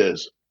 Yeah, it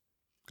is.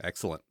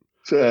 Excellent.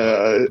 It's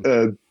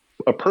a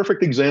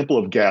perfect example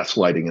of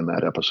gaslighting in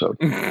that episode.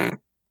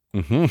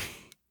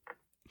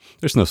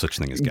 There's no such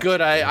thing as gaslighting.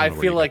 Good. I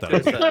feel like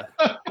there's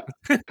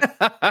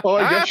Oh,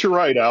 I guess you're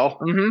right, Al.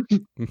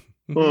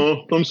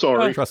 Oh, I'm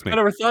sorry. Trust me. I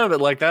never thought of it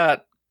like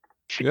that.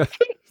 Yeah.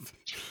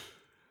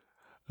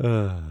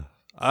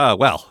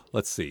 Well,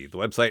 let's see. The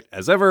website,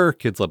 as ever,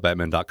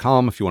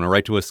 kidslovebatman.com. If you want to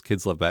write to us,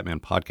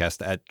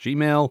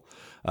 kidslovebatmanpodcast@gmail.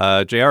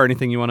 JR,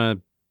 anything you want to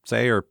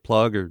say or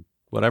plug or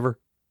whatever?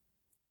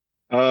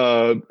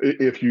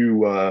 If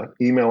you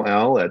email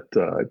Al at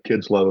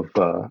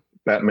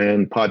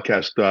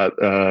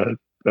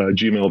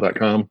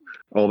kidslovebatmanpodcast.gmail.com,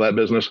 all that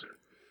business,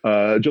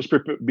 just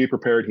be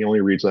prepared. He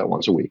only reads that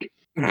once a week.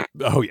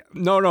 Oh, yeah.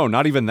 No,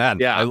 not even that.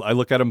 Yeah. I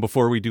look at him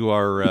before we do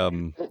our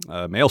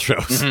mail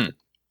shows.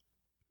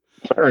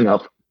 Fair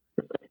enough.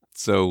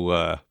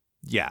 So,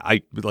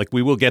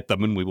 we will get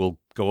them and we will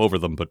go over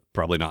them, but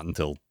probably not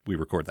until we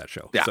record that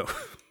show. Yeah. So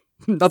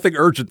nothing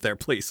urgent there,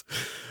 please.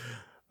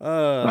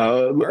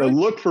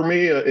 Look for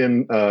me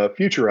in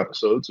future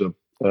episodes of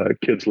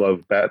Kids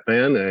Love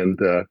Batman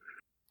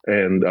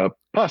and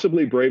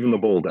possibly Brave and the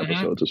Bold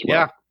episodes as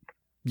well.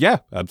 Yeah,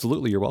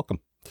 absolutely. You're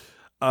welcome.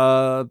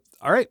 All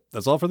right.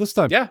 That's all for this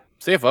time. Yeah.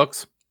 See you,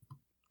 folks.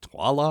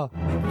 Twala.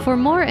 For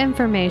more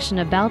information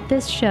about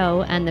this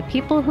show and the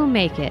people who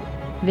make it,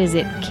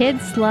 visit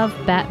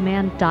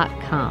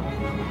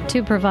kidslovebatman.com.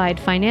 To provide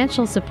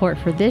financial support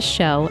for this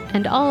show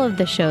and all of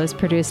the shows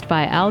produced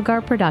by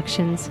Algar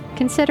Productions,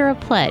 consider a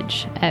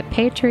pledge at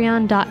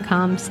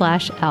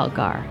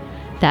patreon.com/Algar.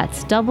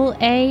 That's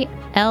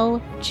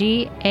AALGAR.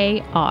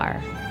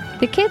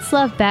 The Kids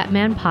Love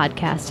Batman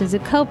podcast is a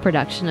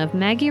co-production of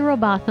Maggie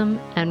Robotham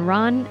and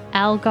Ron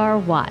Algar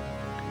Watt.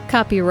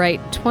 Copyright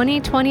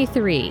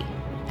 2023,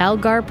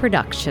 Algar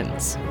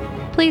Productions.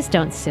 Please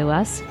don't sue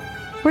us.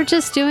 We're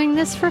just doing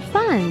this for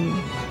fun.